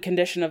main win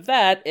condition of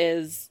that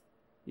is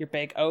your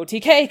big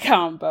OTK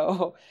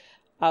combo.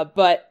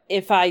 But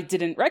if I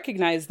didn't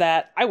recognize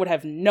that, I would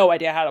have no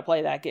idea how to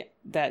play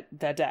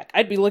that deck.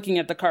 I'd be looking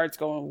at the cards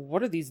going,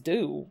 what do these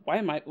do?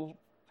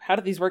 How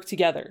do these work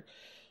together?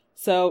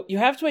 So you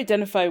have to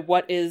identify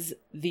what is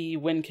the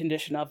win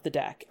condition of the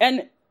deck.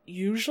 And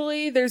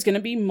usually there's going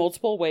to be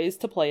multiple ways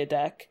to play a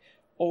deck,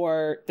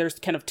 or there's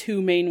kind of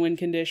two main win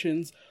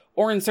conditions,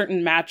 or in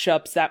certain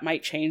matchups that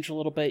might change a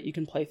little bit. You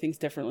can play things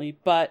differently.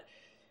 But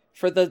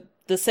for the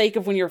sake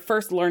of when you're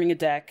first learning a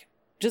deck,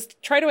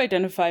 just try to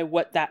identify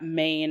what that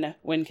main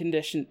win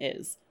condition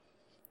is.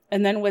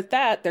 And then with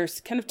that, there's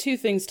kind of two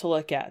things to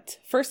look at.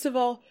 First of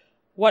all,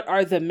 what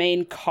are the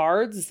main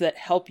cards that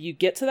help you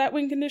get to that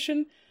win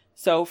condition?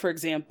 So, for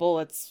example,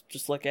 let's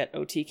just look at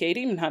OTK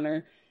Demon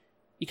Hunter.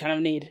 You kind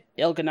of need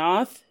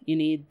Il'gynoth. You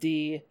need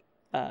the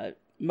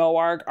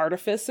Moarg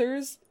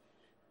Artificers.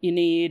 You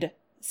need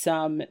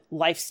some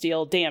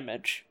lifesteal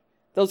damage.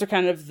 Those are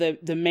kind of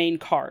the main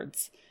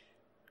cards.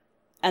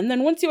 And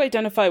then once you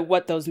identify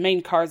what those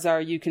main cards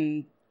are, you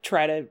can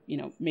try to,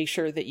 make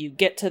sure that you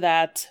get to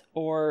that,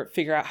 or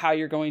figure out how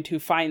you're going to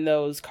find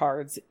those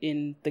cards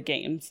in the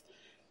games.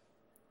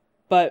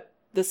 But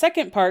the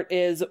second part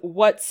is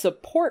what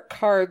support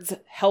cards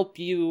help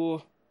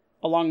you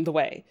along the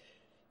way.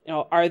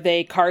 Are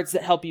they cards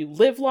that help you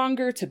live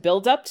longer to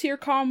build up to your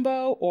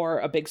combo or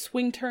a big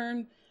swing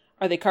turn?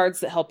 Are they cards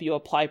that help you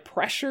apply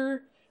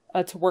pressure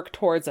to work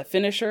towards a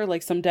finisher?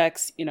 Like some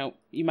decks,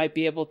 you might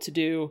be able to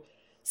do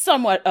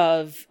somewhat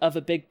of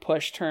a big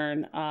push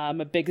turn.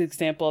 A big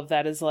example of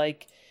that is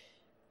like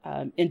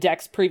in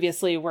decks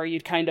previously where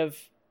you'd kind of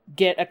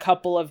get a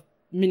couple of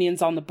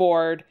minions on the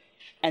board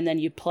and then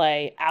you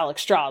play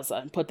Alexstrasza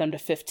and put them to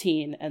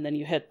 15 and then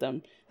you hit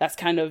them. That's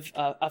kind of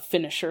a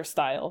finisher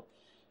style.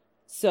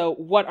 So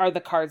what are the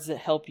cards that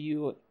help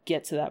you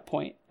get to that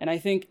point? And I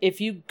think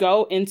if you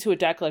go into a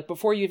deck, like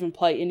before you even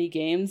play any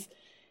games,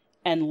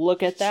 and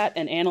look at that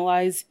and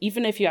analyze,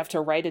 even if you have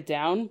to write it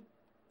down,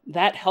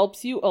 that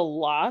helps you a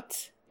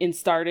lot in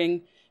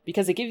starting,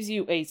 because it gives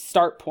you a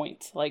start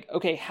point. Like,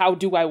 okay, how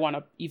do I want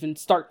to even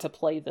start to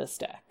play this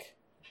deck?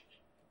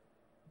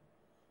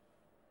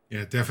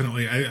 Yeah,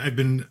 definitely.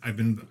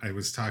 I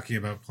was talking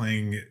about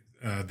playing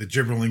the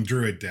Gibberling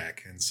Druid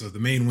deck. And so the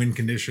main win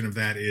condition of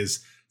that is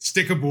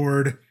stick a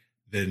board,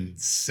 then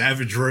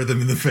Savage Roar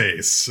them in the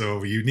face.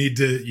 So you need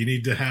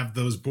to have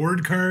those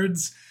board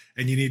cards,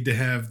 and you need to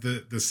have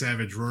the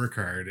Savage Roar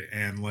card.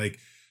 And like,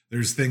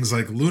 there's things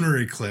like Lunar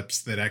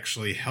Eclipse that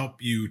actually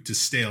help you to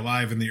stay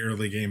alive in the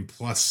early game,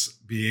 plus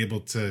be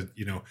able to,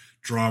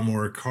 draw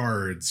more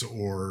cards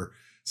or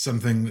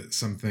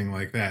something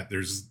like that.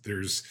 There's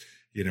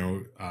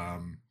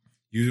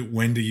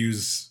when to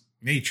use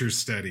nature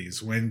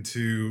studies, when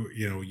to,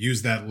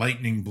 use that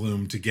lightning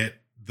bloom to get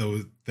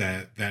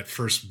that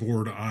first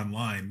board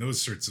online,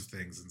 those sorts of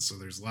things. And so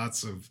there's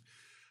lots of,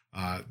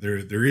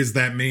 there is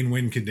that main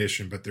win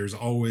condition, but there's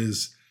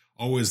always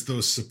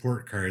those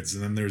support cards.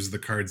 And then there's the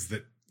cards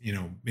that,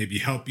 maybe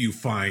help you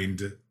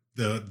find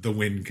the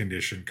win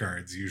condition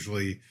cards.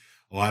 Usually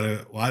a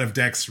lot of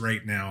decks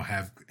right now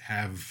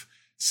have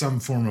some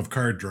form of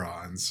card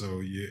draw. And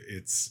so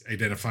it's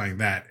identifying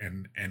that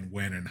and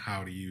when and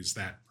how to use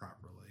that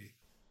properly.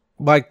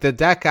 Like the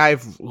deck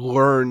I've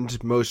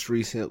learned most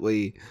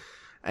recently,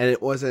 and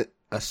it wasn't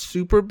a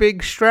super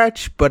big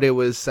stretch, but it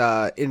was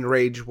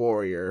Enraged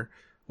Warrior,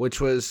 which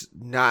was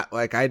not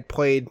like, I'd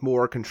played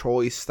more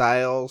control-y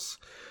styles,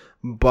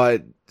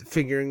 but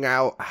figuring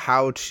out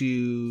how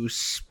to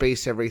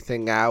space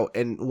everything out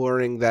and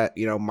learning that,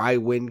 my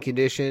win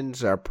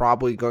conditions are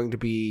probably going to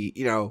be,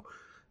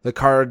 the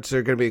cards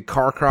are going to be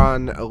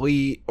Karkron,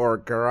 Elite, or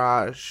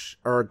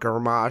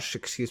Garmash,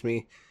 excuse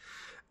me.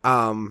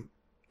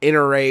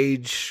 Inner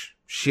Rage,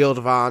 Shield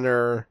of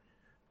Honor,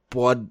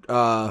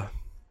 Bloodsworn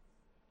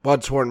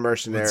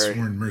Mercenary.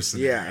 Bloodsworn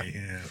Mercenary,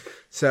 yeah.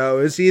 So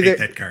it's either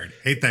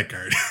hate that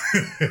card.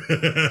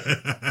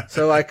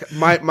 So like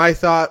my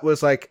thought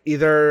was like,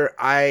 either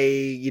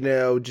I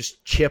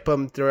just chip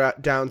them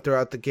throughout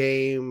the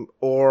game,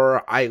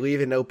 or I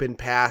leave an open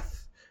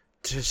path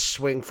to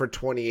swing for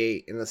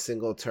 28 in a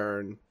single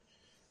turn,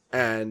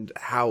 and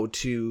how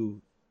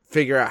to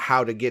figure out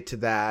how to get to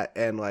that,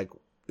 and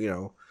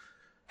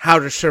how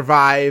to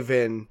survive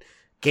and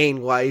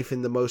gain life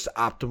in the most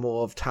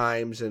optimal of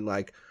times, and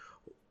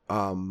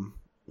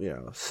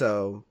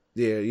so.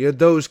 Yeah, you have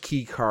those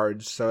key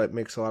cards, so it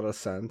makes a lot of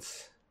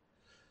sense.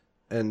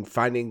 And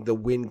finding the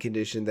win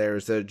condition there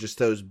is just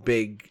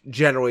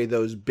generally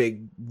those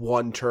big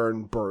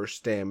one-turn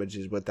burst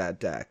damages with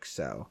that deck,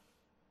 so.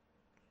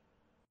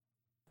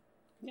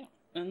 Yeah,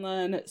 and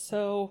then,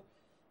 so,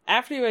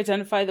 after you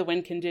identify the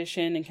win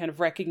condition and kind of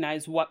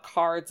recognize what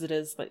cards it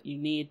is that you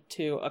need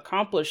to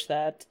accomplish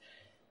that,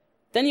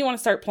 then you want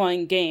to start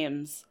playing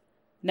games.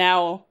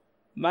 Now,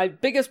 my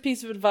biggest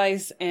piece of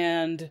advice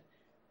and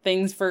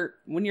things for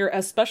when you're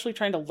especially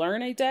trying to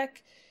learn a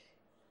deck,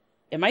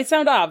 it might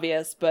sound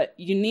obvious, but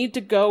you need to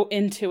go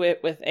into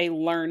it with a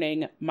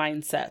learning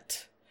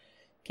mindset.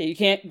 Okay, you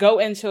can't go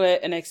into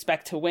it and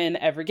expect to win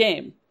every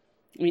game.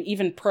 I mean,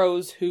 even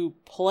pros who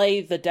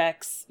play the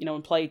decks,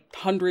 and play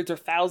hundreds or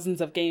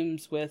thousands of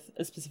games with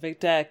a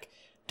specific deck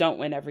don't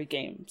win every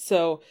game.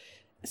 So,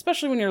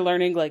 especially when you're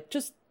learning,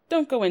 just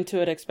don't go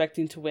into it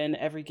expecting to win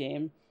every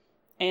game.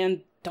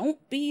 And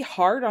don't be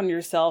hard on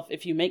yourself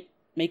if you make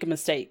a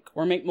mistake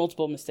or make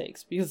multiple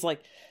mistakes, because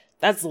like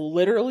that's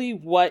literally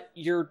what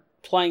you're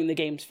playing the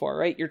games for,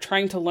 right? You're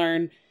trying to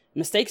learn.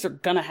 Mistakes are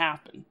gonna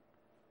happen.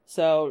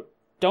 So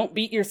don't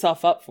beat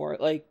yourself up for it.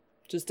 Like,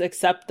 just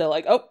accept that,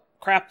 like, oh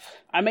crap,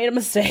 I made a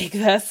mistake.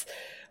 That's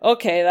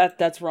okay.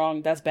 That's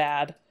wrong. That's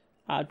bad.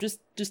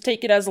 Just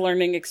take it as a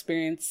learning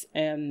experience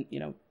and, you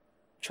know,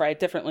 try it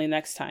differently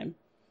next time.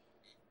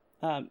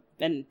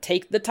 And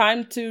take the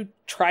time to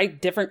try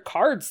different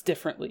cards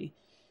differently.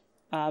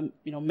 You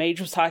know, Mage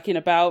was talking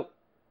about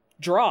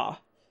draw.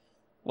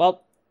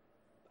 Well,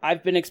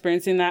 I've been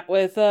experiencing that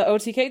with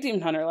OTK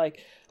Demon Hunter.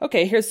 Like,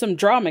 okay, here's some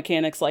draw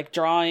mechanics, like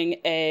drawing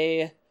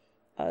a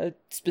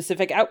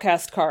specific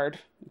outcast card.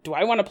 Do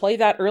I want to play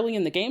that early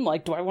in the game?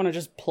 Like, do I want to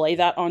just play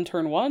that on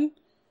turn 1?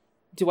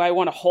 Do I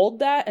want to hold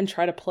that and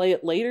try to play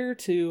it later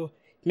to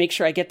make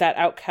sure I get that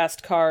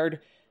outcast card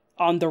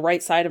on the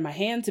right side of my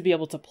hand to be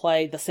able to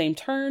play the same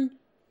turn?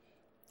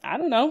 I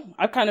don't know.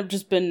 I've kind of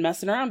just been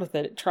messing around with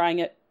it, trying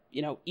it,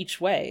 you know, each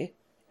way.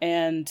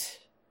 And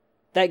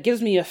that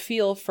gives me a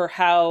feel for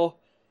how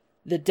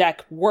the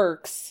deck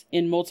works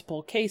in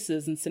multiple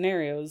cases and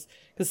scenarios.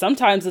 Because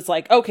sometimes it's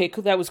like, okay,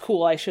 cool, that was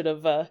cool. I should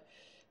have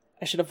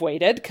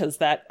waited because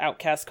that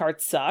outcast card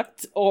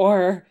sucked.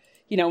 Or,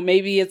 you know,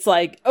 maybe it's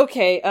like,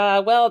 okay,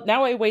 well,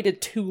 now I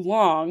waited too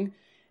long,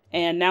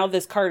 and now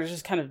this card is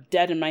just kind of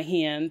dead in my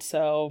hand,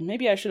 so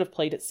maybe I should have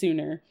played it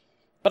sooner.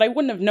 But I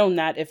wouldn't have known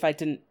that if I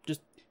didn't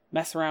just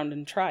mess around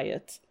and try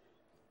it.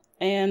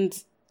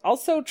 And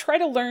also try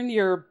to learn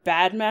your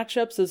bad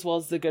matchups as well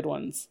as the good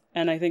ones.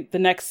 And I think the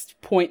next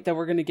point that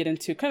we're going to get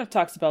into kind of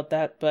talks about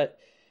that, but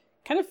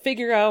kind of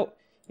figure out,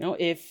 you know,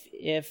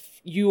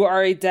 if you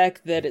are a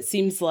deck that it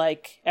seems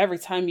like every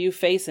time you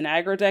face an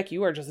aggro deck,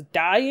 you are just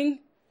dying.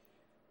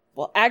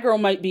 Well, aggro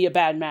might be a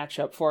bad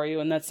matchup for you,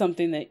 and that's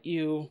something that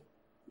you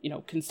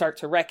know, can start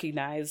to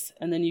recognize,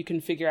 and then you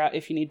can figure out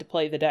if you need to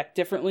play the deck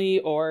differently,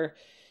 or,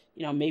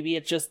 you know, maybe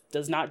it just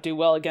does not do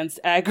well against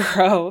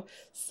aggro.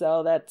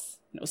 So that's,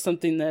 you know,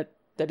 something that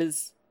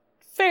is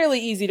fairly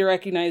easy to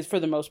recognize for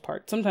the most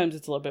part. Sometimes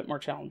it's a little bit more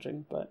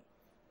challenging, but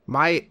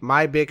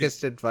my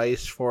biggest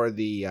advice for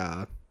the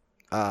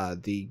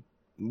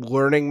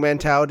learning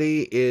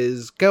mentality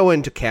is go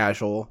into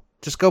casual.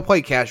 Just go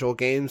play casual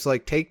games.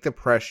 Like, take the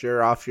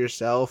pressure off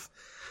yourself.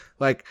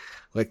 Like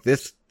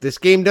this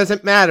game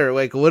doesn't matter.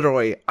 Like,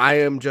 literally,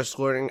 I am just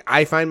learning.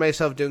 I find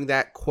myself doing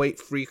that quite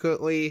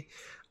frequently,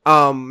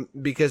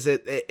 because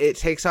it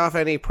takes off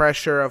any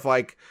pressure of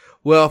like,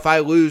 well, if I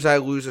lose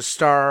a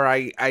star,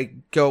 I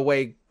go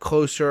way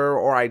closer,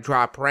 or I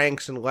drop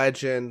ranks in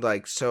Legend.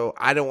 Like, so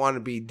I don't want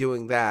to be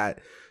doing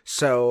that.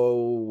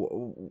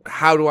 So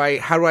how do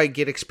I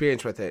get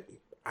experience with it?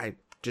 I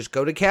just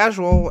go to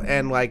casual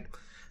and, like,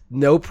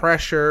 no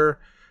pressure.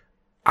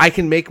 I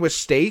can make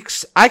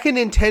mistakes. I can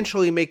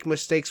intentionally make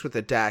mistakes with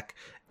a deck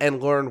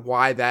and learn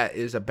why that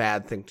is a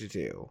bad thing to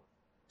do.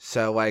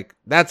 So, like,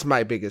 that's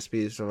my biggest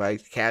piece of,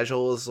 like,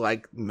 casual is,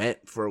 like, meant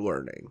for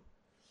learning.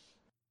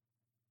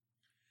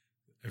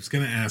 I was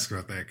going to ask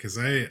about that because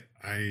I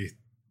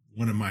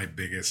one of my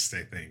biggest,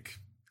 I think,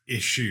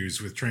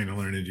 issues with trying to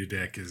learn a new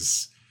deck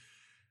is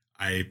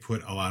I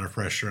put a lot of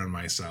pressure on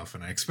myself,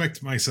 and I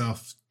expect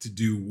myself to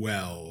do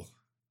well,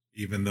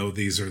 even though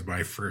these are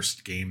my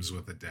first games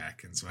with a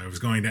deck. And so I was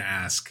going to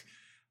ask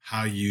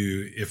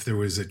if there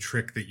was a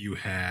trick that you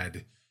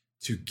had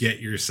to get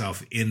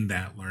yourself in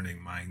that learning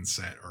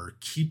mindset, or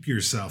keep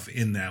yourself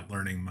in that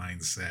learning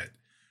mindset,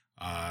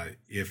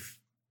 if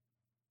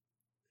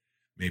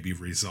maybe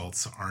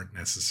results aren't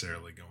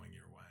necessarily going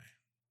your way.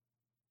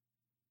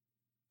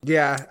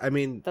 Yeah, I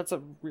mean, that's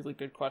a really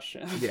good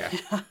question. Yeah.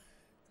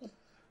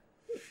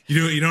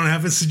 You don't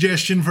have a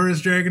suggestion for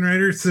us, Dragon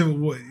Rider?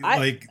 So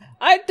I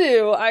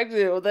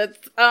do.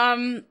 That's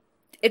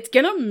it's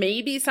gonna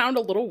maybe sound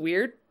a little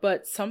weird,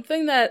 but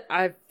something that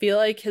I feel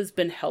like has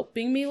been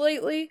helping me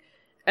lately,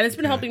 and it's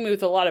been helping me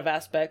with a lot of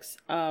aspects.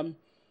 I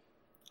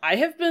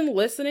have been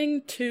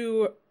listening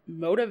to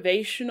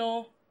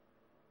motivational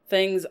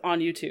things on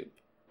YouTube,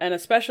 and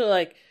especially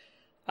like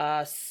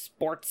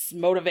sports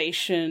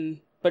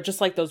motivation, but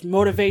just like those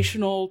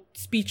motivational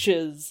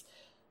speeches,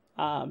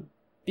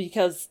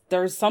 because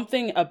there's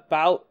something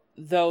about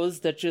those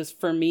that just,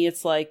 for me,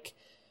 it's like,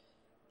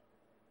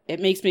 it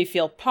makes me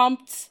feel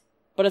pumped,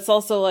 but it's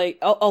also like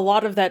a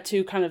lot of that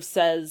too kind of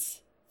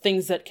says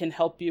things that can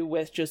help you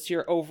with just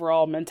your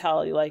overall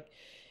mentality. Like,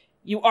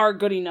 you are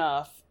good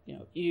enough, you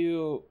know,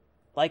 you,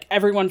 like,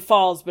 everyone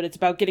falls, but it's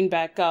about getting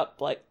back up.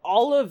 Like,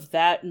 all of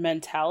that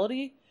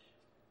mentality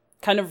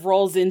kind of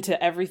rolls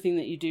into everything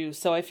that you do.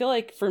 So I feel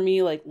like for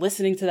me, like,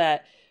 listening to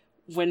that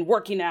when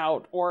working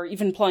out or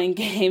even playing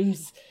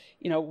games,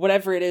 you know,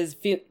 whatever it is,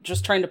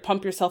 just trying to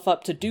pump yourself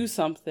up to do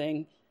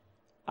something,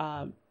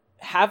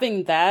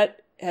 having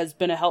that has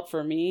been a help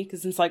for me,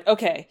 because it's like,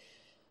 okay,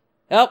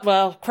 oh,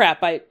 well,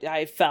 crap,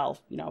 I fell,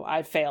 you know,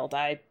 I failed,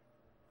 I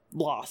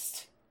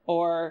lost,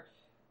 or,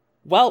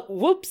 well,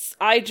 whoops,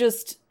 I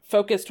just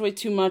focused way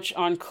too much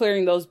on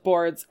clearing those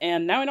boards,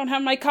 and now I don't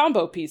have my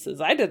combo pieces.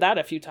 I did that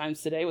a few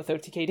times today with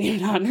OTK Demon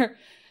Hunter.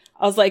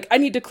 I was like, I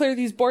need to clear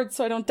these boards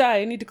so I don't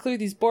die. I need to clear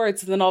these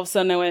boards. And then all of a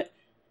sudden I went,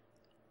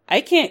 I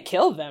can't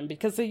kill them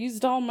because I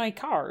used all my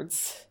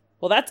cards.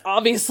 Well, that's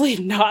obviously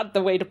not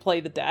the way to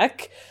play the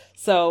deck.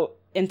 So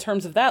in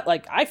terms of that,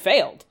 like, I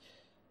failed.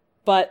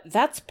 But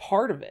that's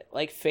part of it.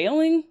 Like,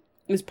 failing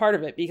is part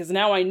of it, because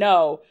now I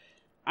know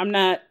I'm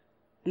not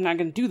going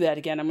to do that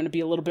again. I'm going to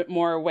be a little bit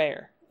more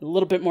aware.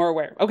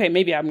 Okay,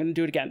 maybe I'm going to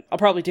do it again. I'll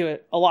probably do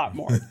it a lot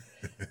more.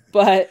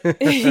 But,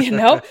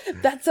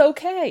 that's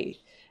okay.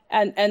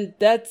 And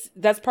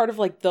that's part of,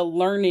 like, the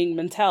learning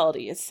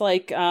mentality. It's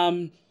like,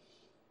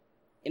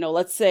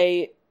 let's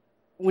say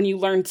when you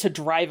learn to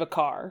drive a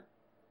car,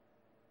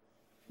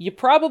 you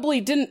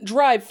probably didn't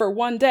drive for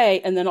one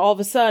day and then all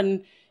of a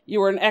sudden you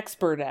were an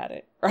expert at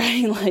it,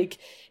 right? Like,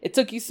 it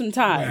took you some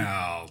time.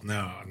 Well,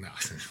 no.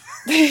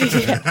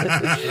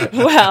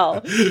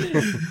 Well,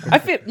 I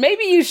feel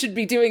maybe you should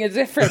be doing a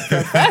different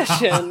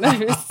profession,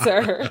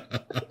 sir.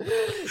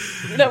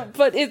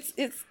 But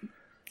it's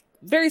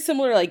very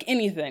similar, like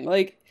anything.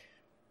 Like,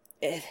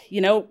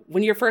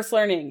 when you're first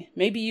learning,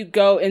 maybe you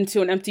go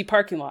into an empty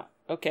parking lot.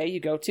 Okay, you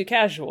go to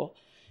casual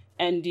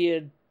and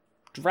you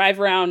drive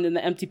around in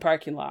the empty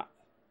parking lot.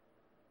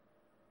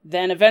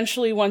 Then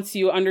eventually, once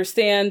you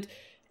understand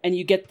and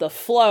you get the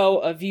flow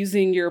of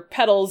using your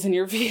pedals in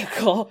your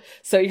vehicle,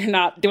 so you're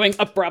not doing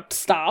abrupt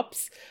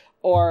stops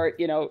or,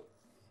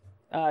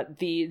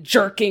 the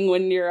jerking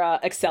when you're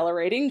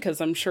accelerating,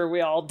 because I'm sure we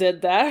all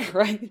did that,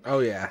 right? Oh,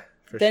 yeah.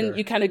 Then sure.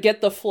 You kind of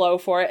get the flow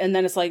for it. And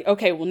then it's like,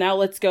 okay, well, now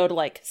let's go to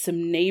like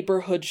some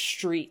neighborhood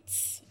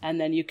streets. And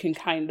then you can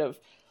kind of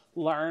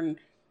learn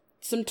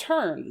some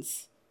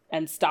turns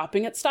and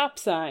stopping at stop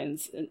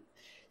signs. And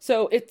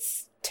so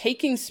it's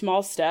taking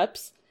small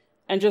steps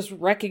and just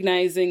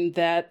recognizing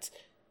that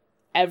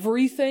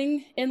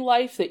everything in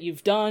life that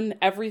you've done,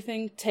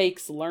 everything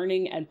takes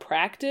learning and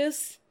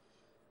practice.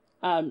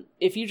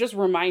 If you just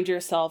remind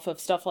yourself of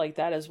stuff like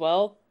that as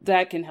well,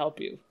 that can help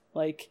you.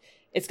 Like,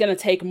 it's going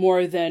to take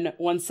more than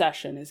one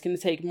session. It's going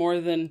to take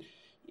more than,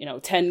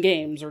 10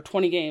 games or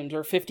 20 games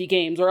or 50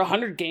 games or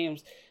 100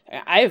 games.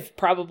 I've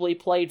probably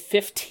played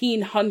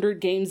 1,500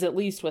 games at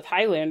least with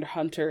Highlander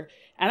Hunter,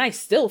 and I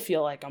still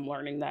feel like I'm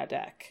learning that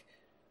deck.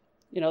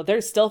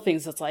 There's still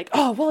things that's like,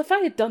 oh, well, if I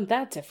had done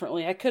that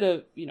differently, I could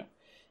have,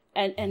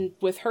 and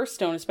with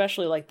Hearthstone,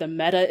 especially, like, the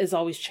meta is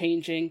always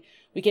changing.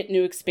 We get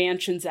new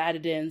expansions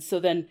added in. So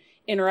then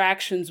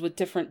interactions with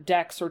different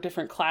decks or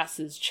different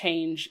classes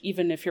change,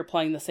 even if you're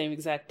playing the same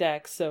exact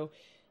deck. So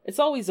it's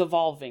always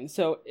evolving.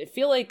 So I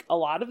feel like a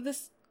lot of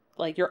this,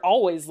 like, you're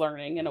always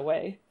learning in a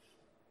way.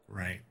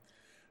 Right.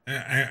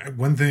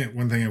 One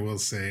thing I will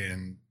say,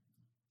 and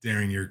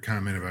Darren, your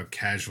comment about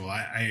casual,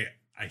 I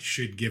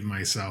should give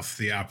myself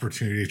the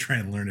opportunity to try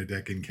and learn a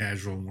deck in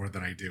casual more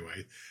than I do.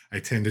 I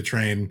tend to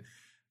try and,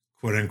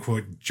 quote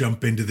unquote,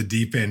 jump into the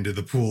deep end of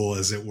the pool,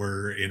 as it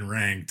were, in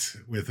ranked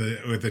with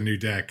a new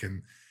deck,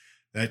 and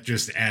that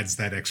just adds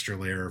that extra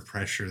layer of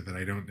pressure that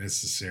I don't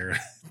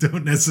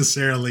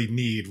necessarily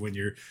need when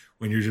you're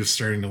just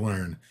starting to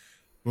learn.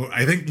 Well,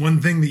 I think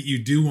one thing that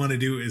you do want to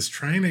do is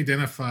try and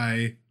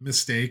identify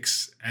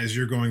mistakes as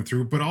you're going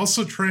through, but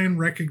also try and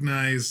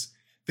recognize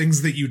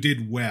things that you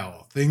did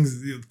well, things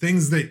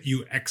that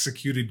you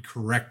executed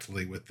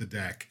correctly with the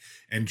deck,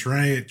 and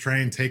try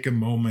and take a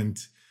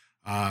moment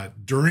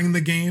during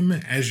the game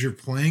as you're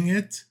playing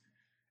it,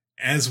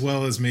 as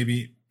well as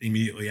maybe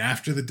immediately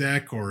after the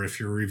deck, or if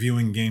you're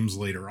reviewing games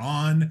later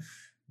on.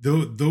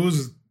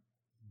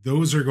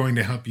 Those are going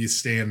to help you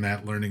stay in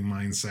that learning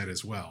mindset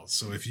as well.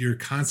 So if you're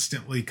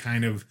constantly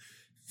kind of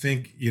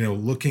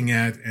looking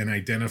at and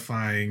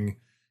identifying,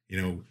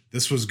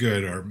 this was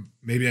good, or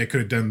maybe I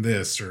could have done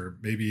this, or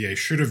maybe I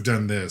should have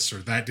done this, or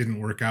that didn't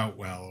work out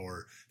well,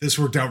 or this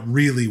worked out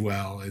really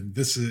well, and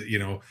this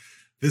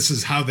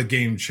is how the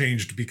game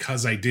changed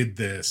because I did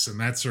this, and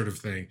that sort of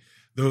thing.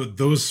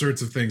 Those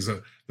sorts of things,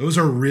 those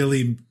are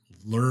really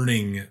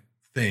learning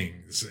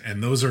things,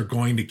 and those are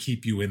going to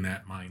keep you in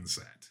that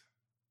mindset.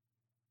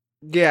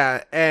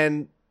 Yeah,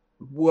 and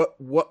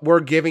what we're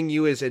giving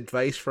you is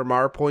advice from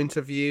our points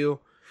of view.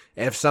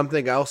 If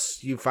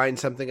you find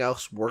something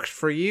else works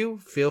for you,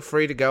 feel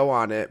free to go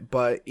on it.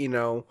 But,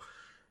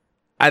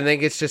 I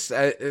think it's just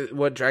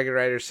what Dragon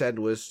Rider said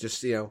was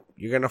just, you're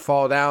going to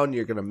fall down,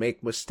 you're going to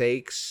make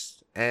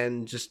mistakes,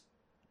 and just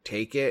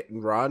take it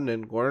and run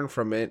and learn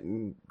from it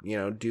and,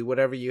 do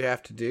whatever you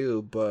have to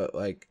do. But,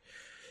 like,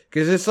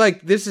 because it's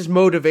like, this is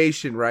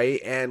motivation, right?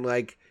 And,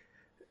 like,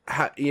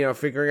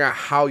 figuring out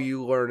how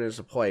you learn as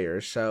a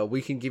player. So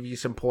we can give you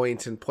some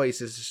points and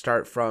places to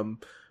start from,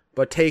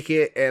 but take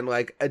it and,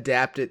 like,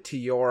 adapt it to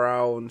your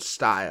own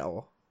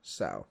style.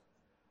 So.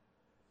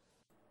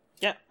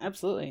 Yeah,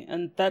 absolutely.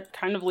 And that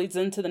kind of leads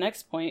into the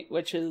next point,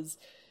 which is,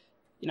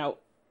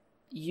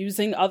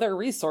 using other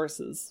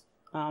resources.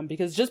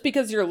 Because just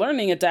because you're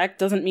learning a deck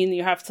doesn't mean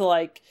you have to,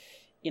 like,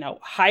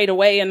 hide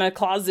away in a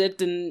closet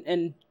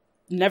and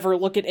never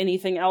look at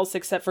anything else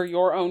except for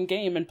your own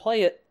game and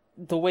play it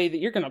the way that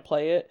you're going to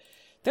play it.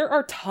 there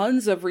are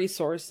tons of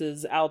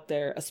resources out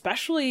there,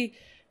 especially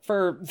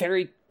for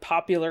very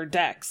popular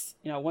decks.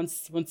 You know,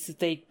 once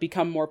they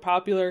become more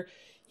popular,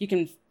 you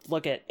can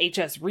look at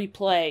HS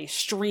replay,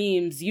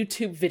 streams,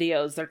 YouTube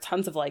videos. There are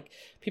tons of like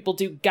people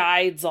do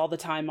guides all the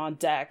time on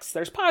decks.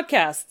 There's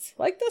podcasts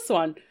like this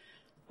one,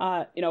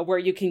 you know, where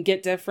you can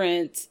get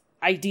different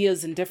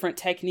ideas and different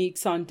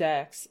techniques on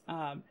decks.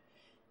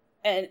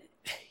 And,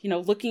 you know,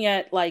 looking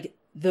at like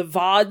the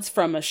VODs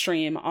from a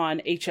stream on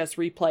HS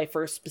replay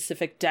for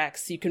specific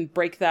decks, you can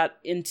break that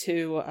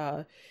into,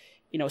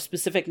 you know,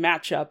 specific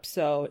matchup.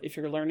 So if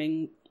you're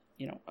learning,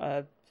 you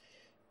know,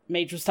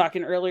 Mage was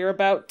talking earlier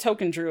about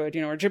Token Druid,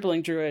 you know, or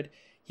Dribbling Druid,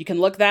 you can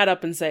look that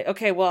up and say,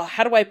 okay, well,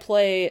 how do I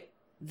play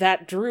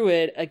that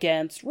Druid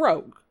against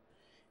Rogue?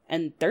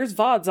 And there's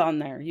VODs on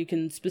there. You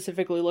can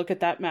specifically look at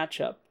that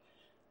matchup.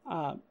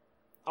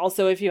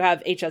 Also, if you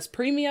have HS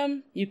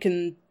Premium, you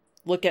can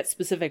look at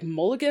specific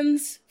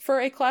mulligans for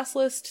a class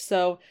list.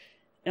 So,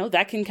 you know,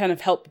 that can kind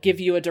of help give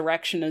you a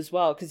direction as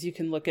well, because you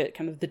can look at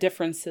kind of the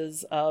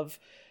differences of,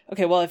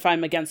 okay, well, if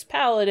I'm against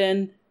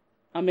Paladin,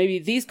 maybe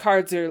these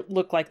cards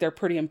look like they're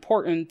pretty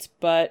important,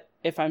 but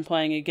if I'm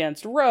playing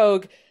against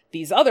Rogue,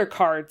 these other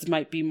cards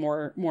might be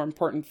more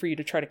important for you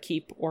to try to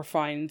keep or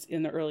find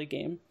in the early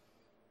game.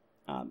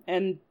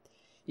 And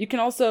you can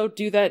also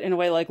do that in a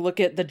way like look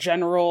at the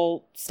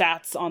general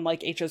stats on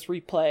like HS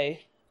replay,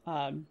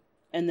 and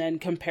then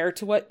compare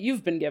to what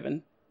you've been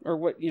given or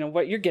what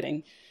you're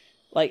getting.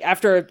 Like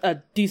after a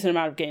decent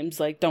amount of games,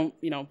 like don't,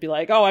 you know, be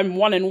like, oh, I'm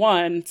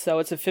 1-1, so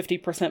it's a 50%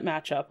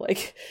 matchup.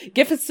 Like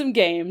give it some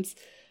games.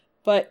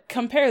 But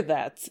compare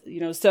that,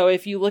 you know, so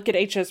if you look at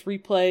HS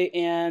replay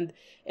and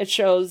it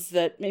shows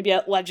that maybe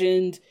at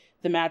Legend,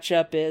 the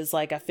matchup is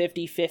like a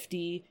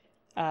 50-50,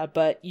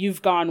 but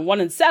you've gone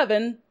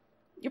 1-7,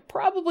 you're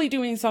probably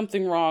doing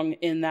something wrong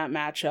in that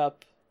matchup.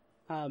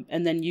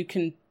 And then you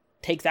can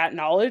take that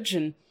knowledge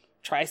and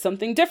try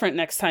something different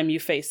next time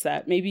you face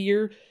that. Maybe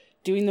you're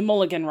doing the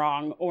mulligan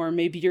wrong, or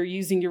maybe you're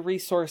using your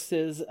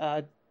resources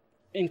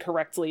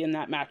incorrectly in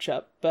that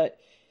matchup. But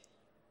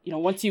you know,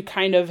 once you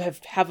kind of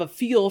have a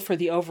feel for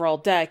the overall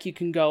deck, you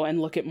can go and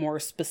look at more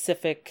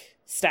specific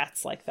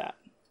stats like that.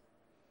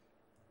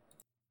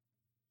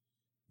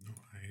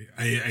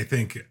 I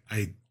think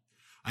I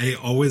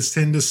always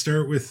tend to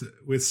start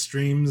with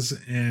streams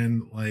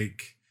and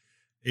like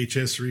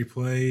HS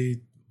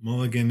replay,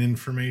 mulligan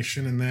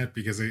information and that,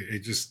 because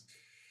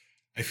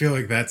I feel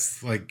like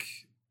that's like,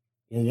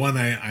 well, one,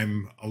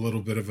 I'm a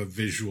little bit of a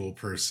visual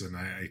person.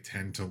 I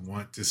tend to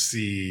want to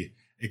see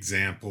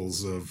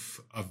examples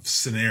of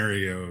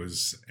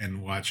scenarios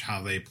and watch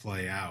how they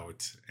play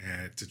out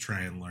to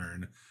try and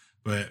learn.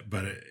 But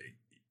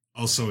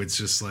also it's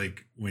just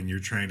like when you're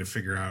trying to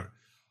figure out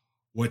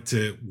where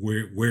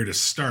to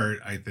start,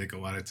 I think a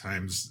lot of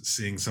times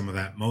seeing some of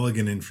that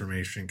mulligan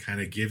information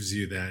kind of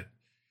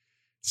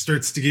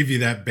starts to give you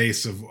that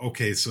base of,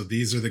 okay, so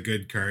these are the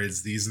good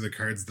cards. These are the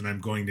cards that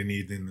I'm going to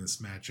need in this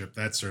matchup,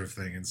 that sort of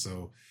thing. And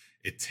so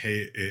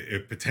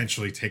it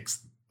potentially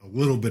takes a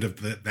little bit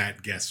of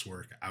that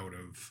guesswork out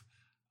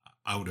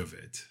of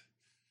it.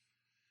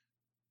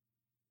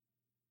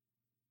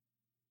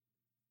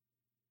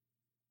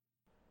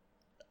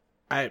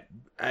 I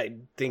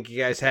think you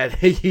guys had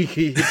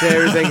everything.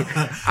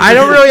 I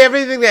don't really have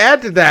anything to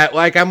add to that.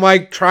 Like I'm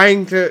like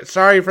trying to.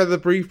 Sorry for the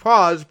brief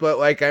pause, but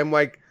like I'm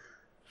like.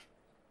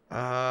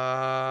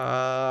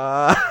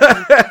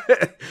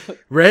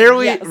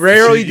 Rarely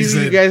do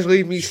you guys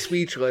leave me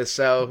speechless.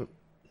 So.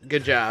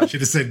 Good job.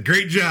 Should have said,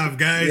 great job,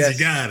 guys. Yes.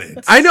 You got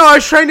it. I know. I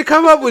was trying to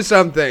come up with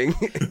something.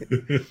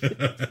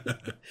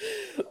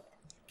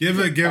 Give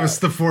us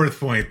the fourth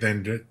point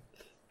then,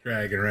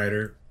 Dragon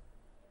Rider.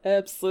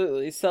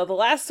 Absolutely. So the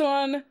last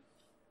one,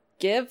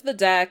 give the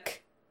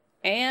deck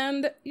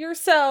and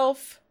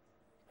yourself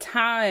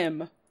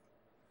time.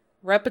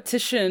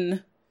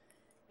 Repetition.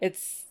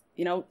 It's,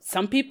 you know,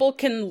 some people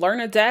can learn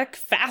a deck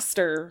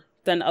faster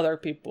than other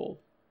people.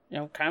 You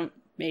know, kind of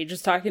Mage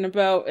is talking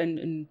about,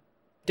 and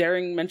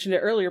Daring mentioned it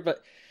earlier,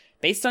 but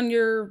based on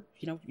your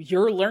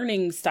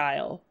learning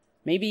style,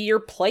 maybe your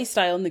play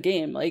style in the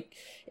game. Like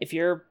if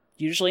you're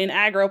usually an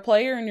aggro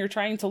player and you're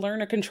trying to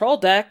learn a control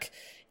deck,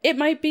 it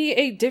might be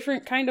a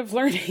different kind of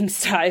learning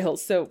style.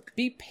 So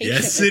be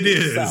patient. Yes, with it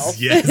yourself.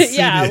 is. Yes,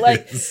 yeah, it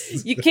like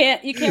is. you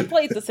can't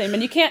play it the same,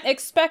 and you can't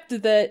expect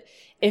that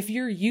if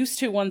you're used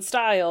to one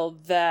style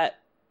that,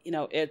 you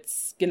know,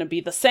 it's going to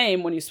be the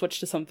same when you switch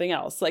to something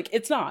else. Like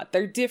it's not.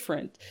 They're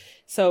different.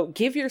 So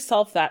give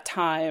yourself that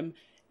time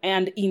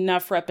and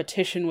enough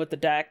repetition with the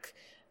deck.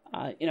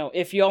 You know,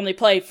 if you only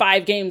play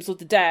 5 games with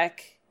the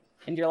deck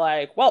and you're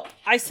like, well,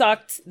 I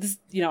sucked. This,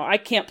 you know, I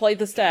can't play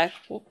this deck.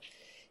 Well,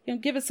 you know,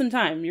 give it some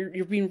time.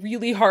 You're being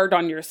really hard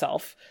on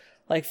yourself.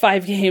 Like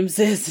 5 games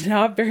is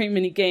not very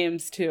many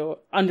games to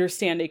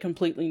understand a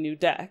completely new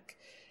deck.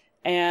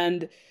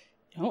 And,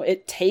 you know,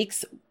 it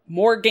takes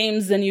more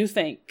games than you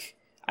think.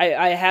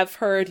 I have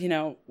heard, you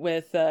know,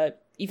 with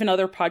even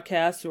other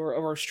podcasts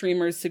or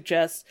streamers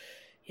suggest,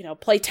 you know,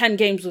 play 10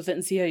 games with it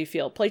and see how you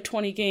feel. Play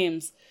 20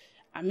 games.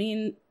 I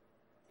mean,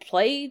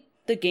 play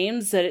the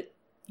games that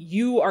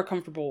you are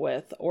comfortable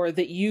with, or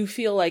that you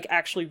feel like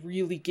actually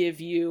really give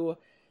you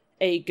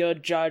a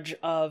good judge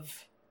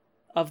of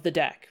the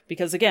deck.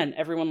 Because again,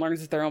 everyone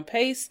learns at their own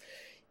pace.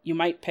 You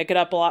might pick it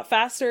up a lot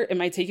faster. It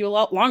might take you a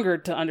lot longer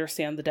to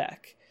understand the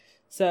deck.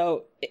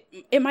 So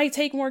it might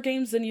take more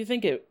games than you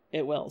think it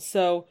will.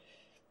 So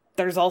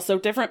there's also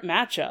different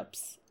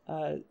matchups.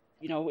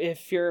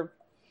 If you're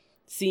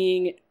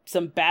seeing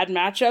some bad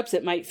matchups,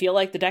 it might feel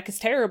like the deck is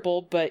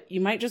terrible, but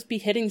you might just be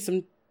hitting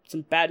some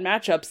bad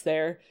matchups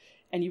there,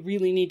 and you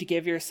really need to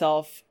give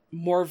yourself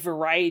more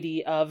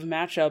variety of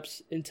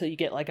matchups until you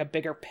get like a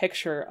bigger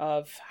picture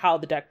of how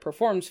the deck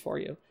performs for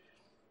you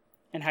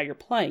and how you're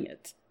playing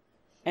it.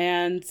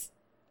 And,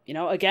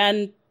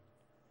 again,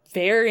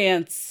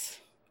 variance.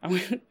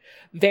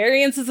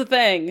 Variance is a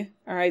thing.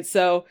 All right,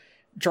 so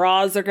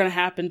draws are going to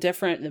happen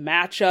different. The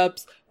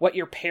matchups, what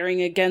you're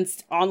pairing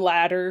against on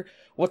ladder,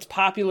 what's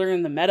popular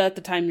in the meta at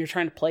the time you're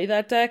trying to play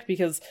that deck.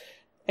 Because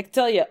I can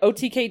tell you,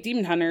 OTK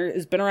Demon Hunter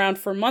has been around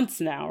for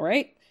months now,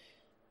 right?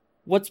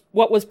 What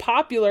was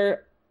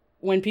popular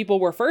when people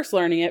were first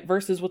learning it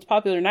versus what's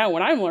popular now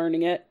when I'm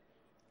learning it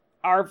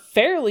are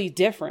fairly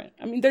different.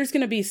 I mean, there's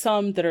going to be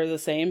some that are the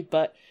same,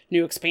 but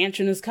new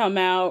expansion has come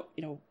out.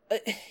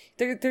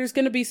 There's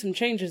going to be some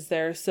changes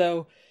there,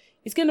 so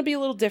it's going to be a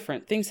little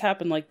different. Things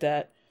happen like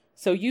that.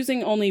 So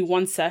using only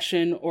one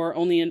session or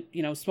only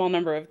a small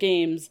number of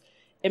games,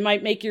 it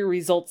might make your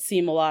results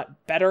seem a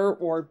lot better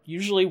or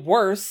usually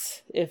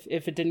worse if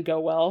it didn't go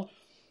well.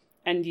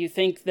 And you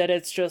think that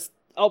it's just,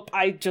 oh,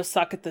 I just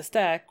suck at this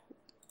deck,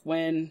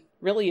 when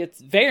really it's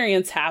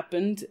variance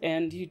happened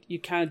and you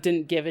kind of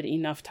didn't give it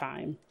enough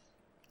time.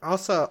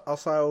 Also,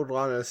 I would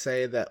want to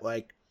say that,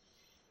 like,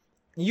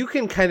 you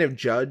can kind of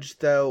judge,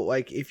 though,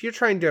 like, if you're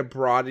trying to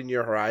broaden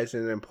your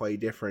horizon and play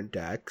different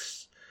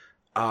decks,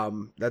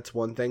 that's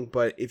one thing.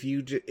 But if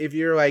you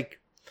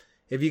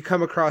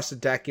come across a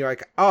deck, you're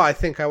like, oh, I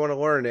think I want to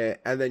learn it,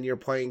 and then you're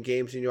playing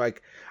games and you're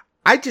like,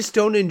 I just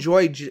don't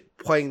enjoy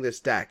playing this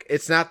deck.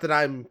 It's not that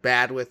I'm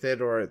bad with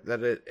it or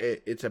that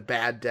it's a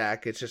bad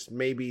deck. It's just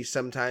maybe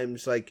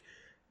sometimes, like,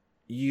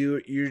 your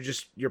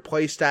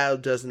play style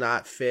does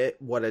not fit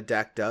what a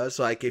deck does.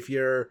 Like, if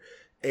you're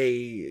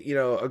a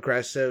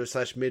aggressive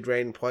 /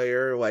 mid-range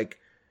player, like,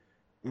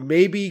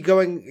 maybe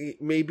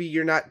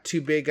you're not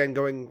too big on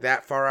going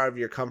that far out of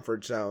your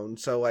comfort zone.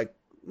 So, like,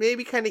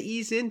 maybe kind of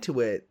ease into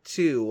it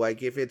too.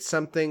 Like, if it's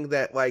something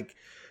that, like,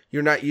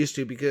 you're not used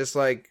to, because,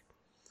 like,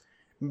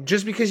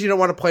 just because you don't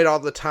want to play it all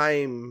the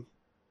time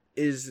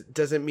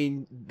doesn't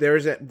mean there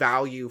isn't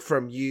value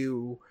from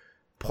you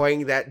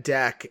playing that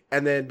deck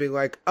and then being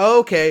like, oh,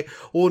 okay,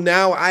 well,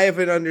 now I have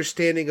an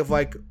understanding of,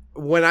 like,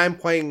 when I'm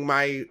playing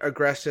my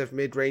aggressive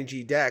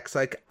mid-rangey decks,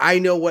 like, I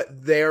know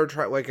what they're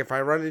trying. Like, if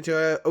I run into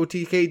a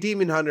OTK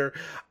Demon Hunter,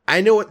 I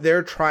know what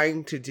they're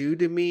trying to do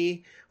to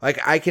me. Like,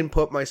 I can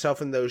put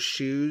myself in those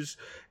shoes.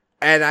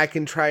 And I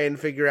can try and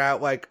figure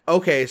out, like,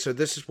 okay, so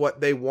this is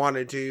what they want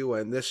to do,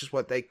 and this is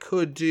what they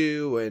could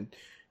do, and,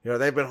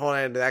 they've been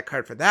holding on to that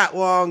card for that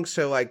long.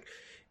 So, like,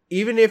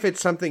 even if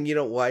it's something you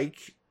don't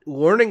like,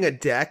 learning a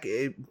deck,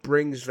 it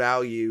brings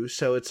value.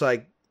 So it's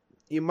like,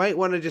 you might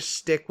want to just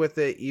stick with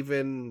it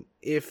even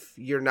if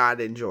you're not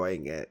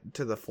enjoying it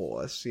to the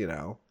fullest,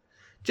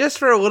 Just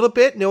for a little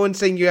bit. No one's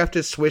saying you have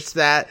to switch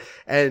that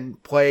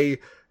and play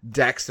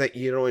decks that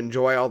you don't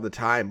enjoy all the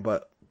time,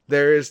 but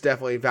there is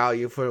definitely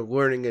value for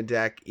learning a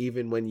deck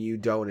even when you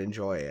don't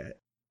enjoy it.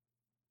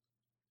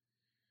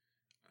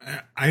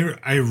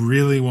 I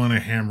really want to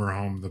hammer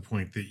home the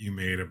point that you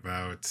made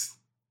about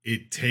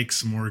it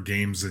takes more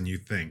games than you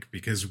think,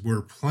 because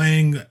we're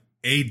playing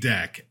a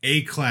deck,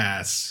 a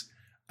class,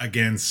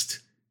 against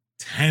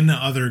 10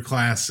 other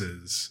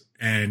classes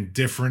and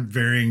different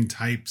varying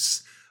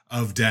types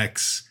of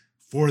decks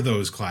for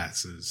those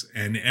classes.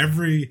 And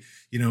every,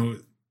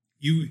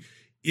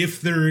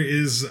 if there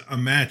is a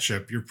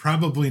matchup, you're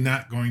probably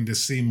not going to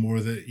see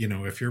more than,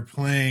 if you're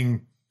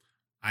playing,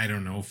 I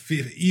don't know,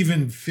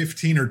 even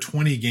 15 or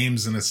 20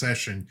 games in a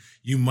session,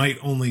 you might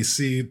only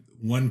see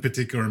one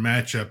particular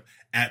matchup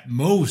at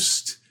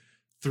most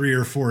 3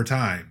 or 4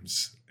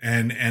 times,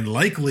 and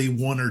likely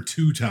 1 or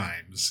 2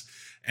 times.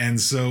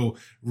 And so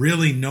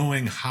really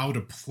knowing how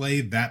to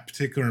play that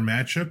particular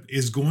matchup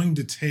is going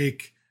to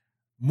take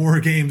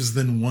more games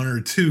than 1 or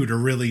 2 to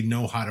really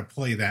know how to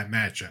play that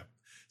matchup.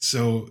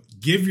 So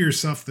give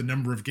yourself the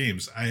number of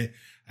games.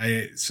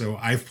 So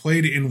I've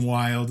played in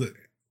Wild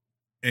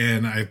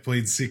and I've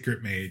played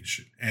Secret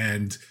Mage,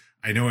 and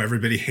I know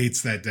everybody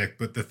hates that deck,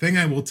 but the thing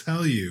I will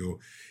tell you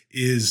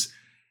is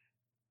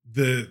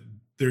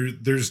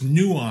there's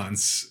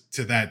nuance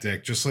to that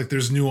deck, just like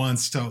there's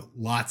nuance to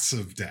lots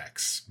of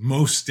decks.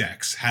 Most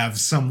decks have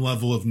some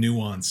level of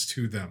nuance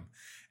to them.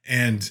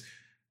 And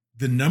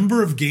the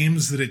number of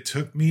games that it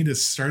took me to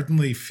start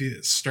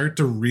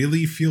to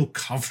really feel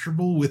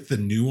comfortable with the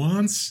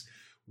nuance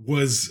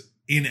was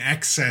in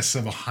excess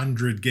of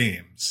 100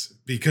 games,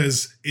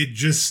 because it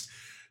just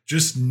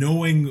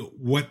knowing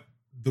what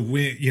the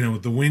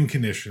win, the win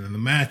condition and the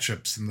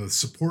matchups and the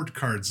support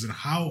cards and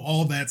how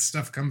all that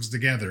stuff comes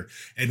together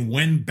and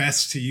when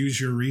best to use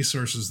your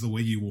resources the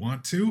way you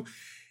want to,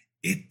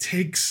 it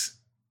takes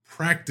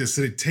practice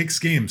and it takes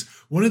games.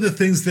 One of the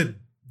things that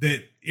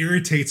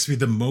irritates me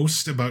the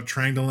most about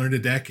trying to learn a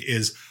deck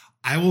is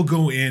I will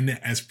go in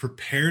as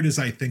prepared as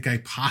I think I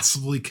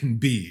possibly can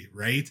be,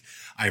 right?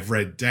 I've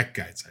read deck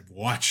guides. I've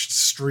watched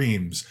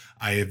streams.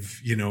 I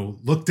have,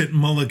 looked at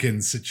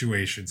mulligan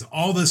situations,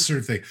 all this sort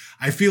of thing.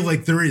 I feel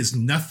like there is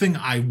nothing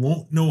I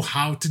won't know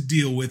how to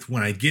deal with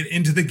when I get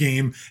into the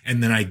game.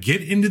 And then I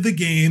get into the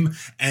game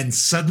and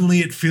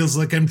suddenly it feels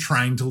like I'm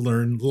trying to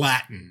learn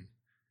Latin.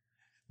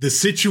 The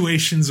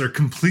situations are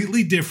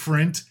completely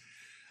different.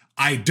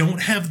 I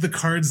don't have the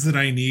cards that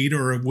I need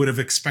or would have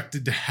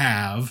expected to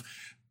have.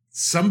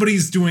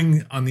 Somebody's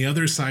doing on the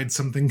other side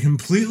something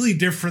completely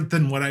different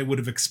than what I would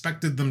have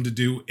expected them to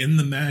do in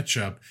the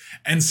matchup.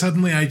 And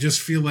suddenly I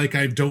just feel like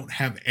I don't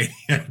have any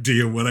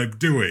idea what I'm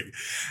doing.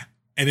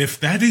 And if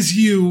that is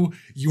you,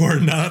 you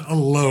are not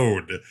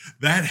alone.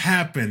 That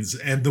happens.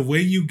 And the way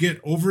you get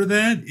over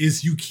that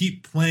is you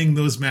keep playing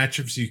those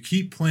matchups. You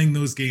keep playing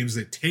those games.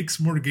 It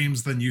takes more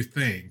games than you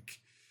think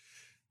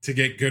to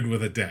get good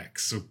with a deck.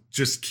 So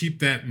just keep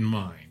that in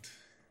mind.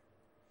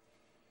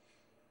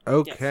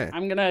 Okay. Yes,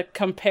 I'm going to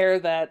compare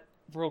that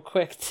real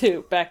quick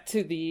back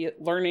to the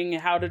learning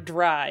how to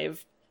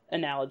drive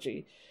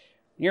analogy.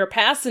 You're a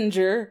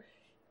passenger.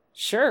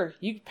 Sure,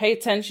 you pay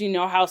attention, you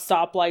know how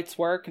stoplights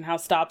work and how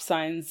stop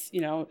signs,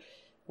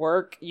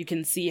 work. You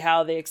can see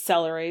how they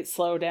accelerate,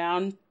 slow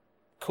down.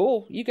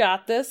 Cool, you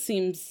got this.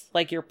 Seems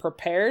like you're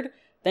prepared.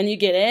 Then you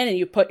get in and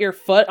you put your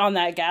foot on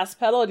that gas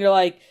pedal and you're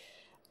like,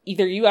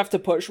 either you have to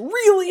push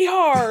really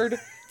hard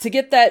to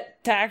get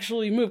that to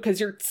actually move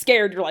because you're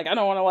scared. You're like, I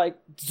don't want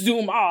to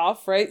zoom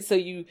off, right? So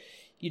you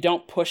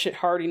don't push it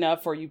hard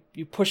enough, or you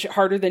push it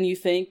harder than you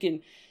think. And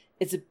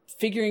it's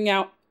figuring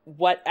out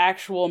what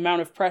actual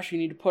amount of pressure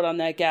you need to put on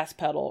that gas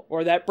pedal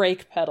or that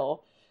brake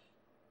pedal.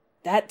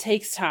 That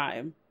takes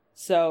time.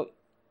 So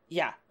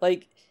yeah,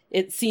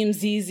 it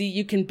seems easy.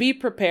 You can be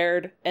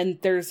prepared, and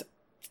there's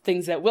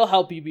things that will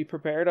help you be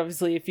prepared.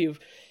 Obviously, if you've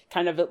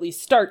kind of at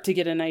least start to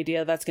get an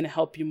idea, that's going to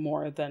help you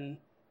more than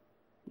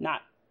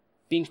not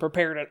being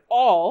prepared at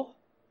all.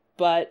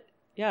 But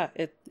yeah,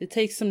 it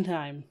takes some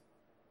time.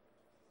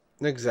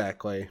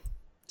 Exactly.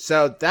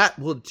 So that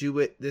will do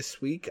it this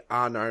week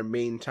on our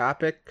main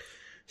topic.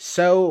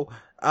 So,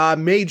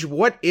 Mage,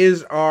 what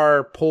is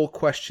our poll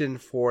question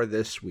for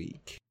this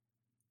week?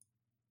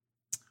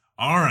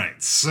 All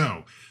right,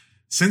 so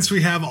since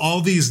we have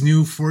all these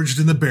new Forged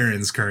in the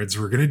Barrens cards,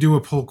 we're going to do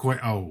a poll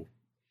question. Oh,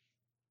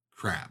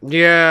 crap.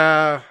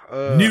 Yeah.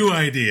 New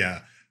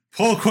idea.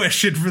 Poll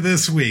question for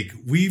this week.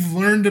 We've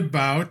learned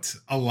about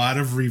a lot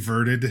of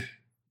reverted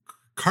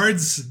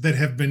cards that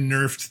have been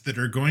nerfed that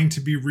are going to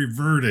be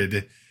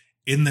reverted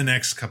in the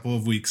next couple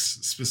of weeks,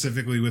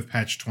 specifically with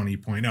patch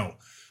 20.0.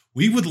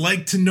 We would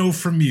like to know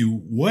from you,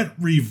 what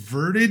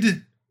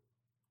reverted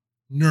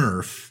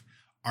nerf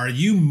are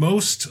you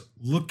most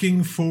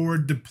looking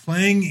forward to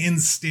playing in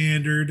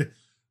Standard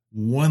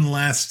one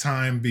last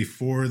time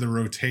before the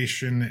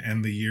rotation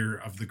and the Year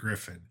of the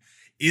Griffin?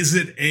 Is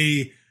it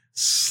a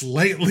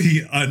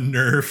slightly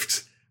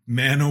unnerfed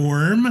Mana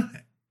Worm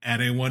at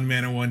a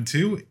 1-mana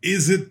 1/2?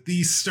 Is it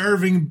the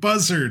Starving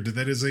Buzzard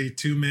that is a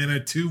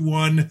 2-mana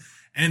 2/1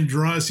 and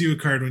draws you a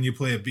card when you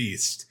play a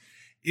beast?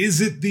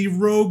 Is it the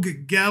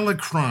Rogue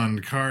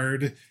Galakron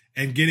card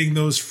and getting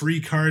those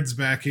free cards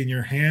back in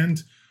your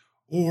hand?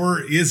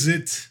 Or is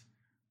it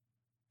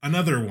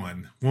another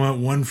one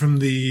from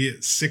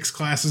the 6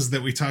 classes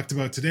that we talked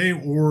about today,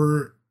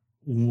 or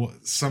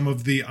some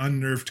of the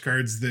unnerfed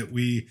cards that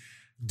we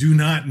do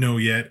not know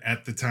yet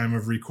at the time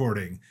of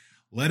recording?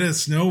 Let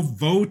us know.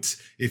 Vote.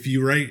 If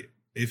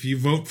you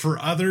vote for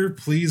other,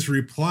 please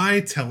reply.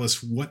 Tell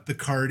us what the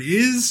card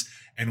is,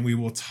 and we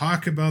will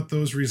talk about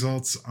those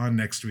results on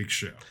next week's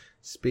show.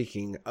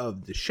 Speaking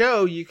of the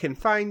show, you can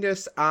find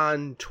us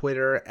on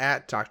Twitter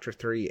at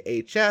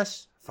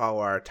Dr3HS.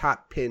 Follow our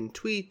top pinned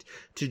tweet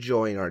to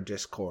join our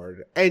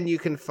Discord. And you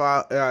can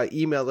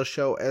email the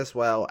show as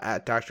well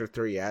at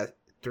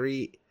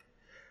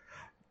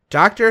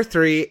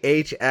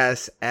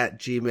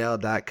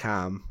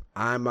Dr3HS@gmail.com.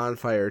 I'm on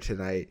fire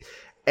tonight.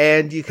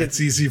 And you can... It's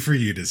easy for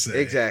you to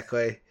say.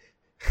 Exactly.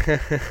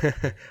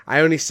 I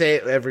only say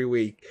it every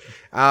week.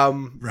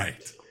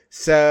 Right.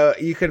 So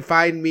you can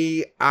find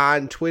me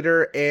on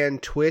Twitter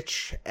and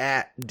Twitch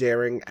at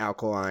Daring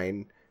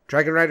Alkaline.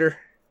 Dragon Rider?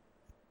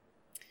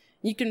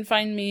 You can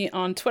find me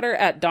on Twitter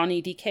at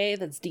DawnieDK.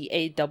 That's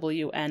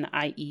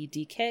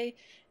DAWNIEDK.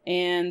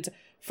 And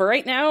for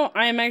right now,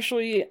 I am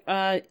actually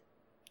I'm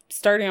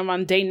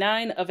on day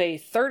 9 of a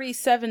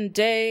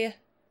 37-day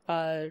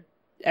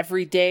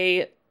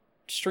everyday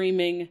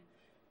streaming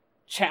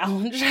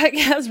challenge, I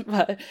guess.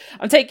 But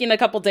I'm taking a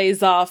couple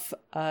days off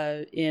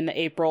in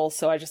April,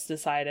 so I just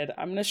decided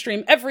I'm going to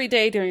stream every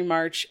day during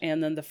March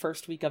and then the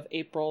first week of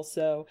April.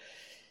 So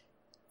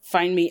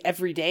find me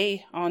every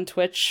day on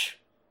Twitch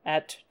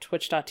at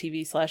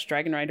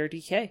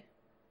twitch.tv/DragonRiderDK.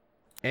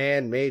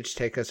 And Mage,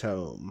 take us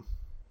home.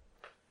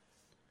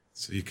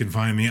 So you can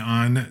find me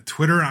on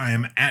Twitter. I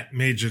am at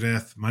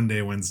Majordeath,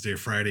 Monday, Wednesday,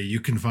 Friday. You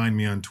can find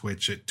me on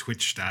Twitch at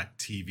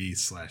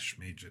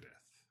twitch.tv/Majordeath.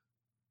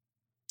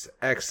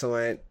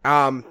 Excellent.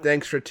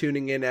 Thanks for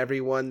tuning in,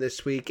 everyone,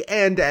 this week.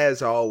 And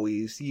as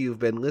always, you've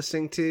been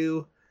listening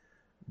to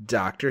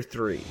Dr.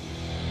 3.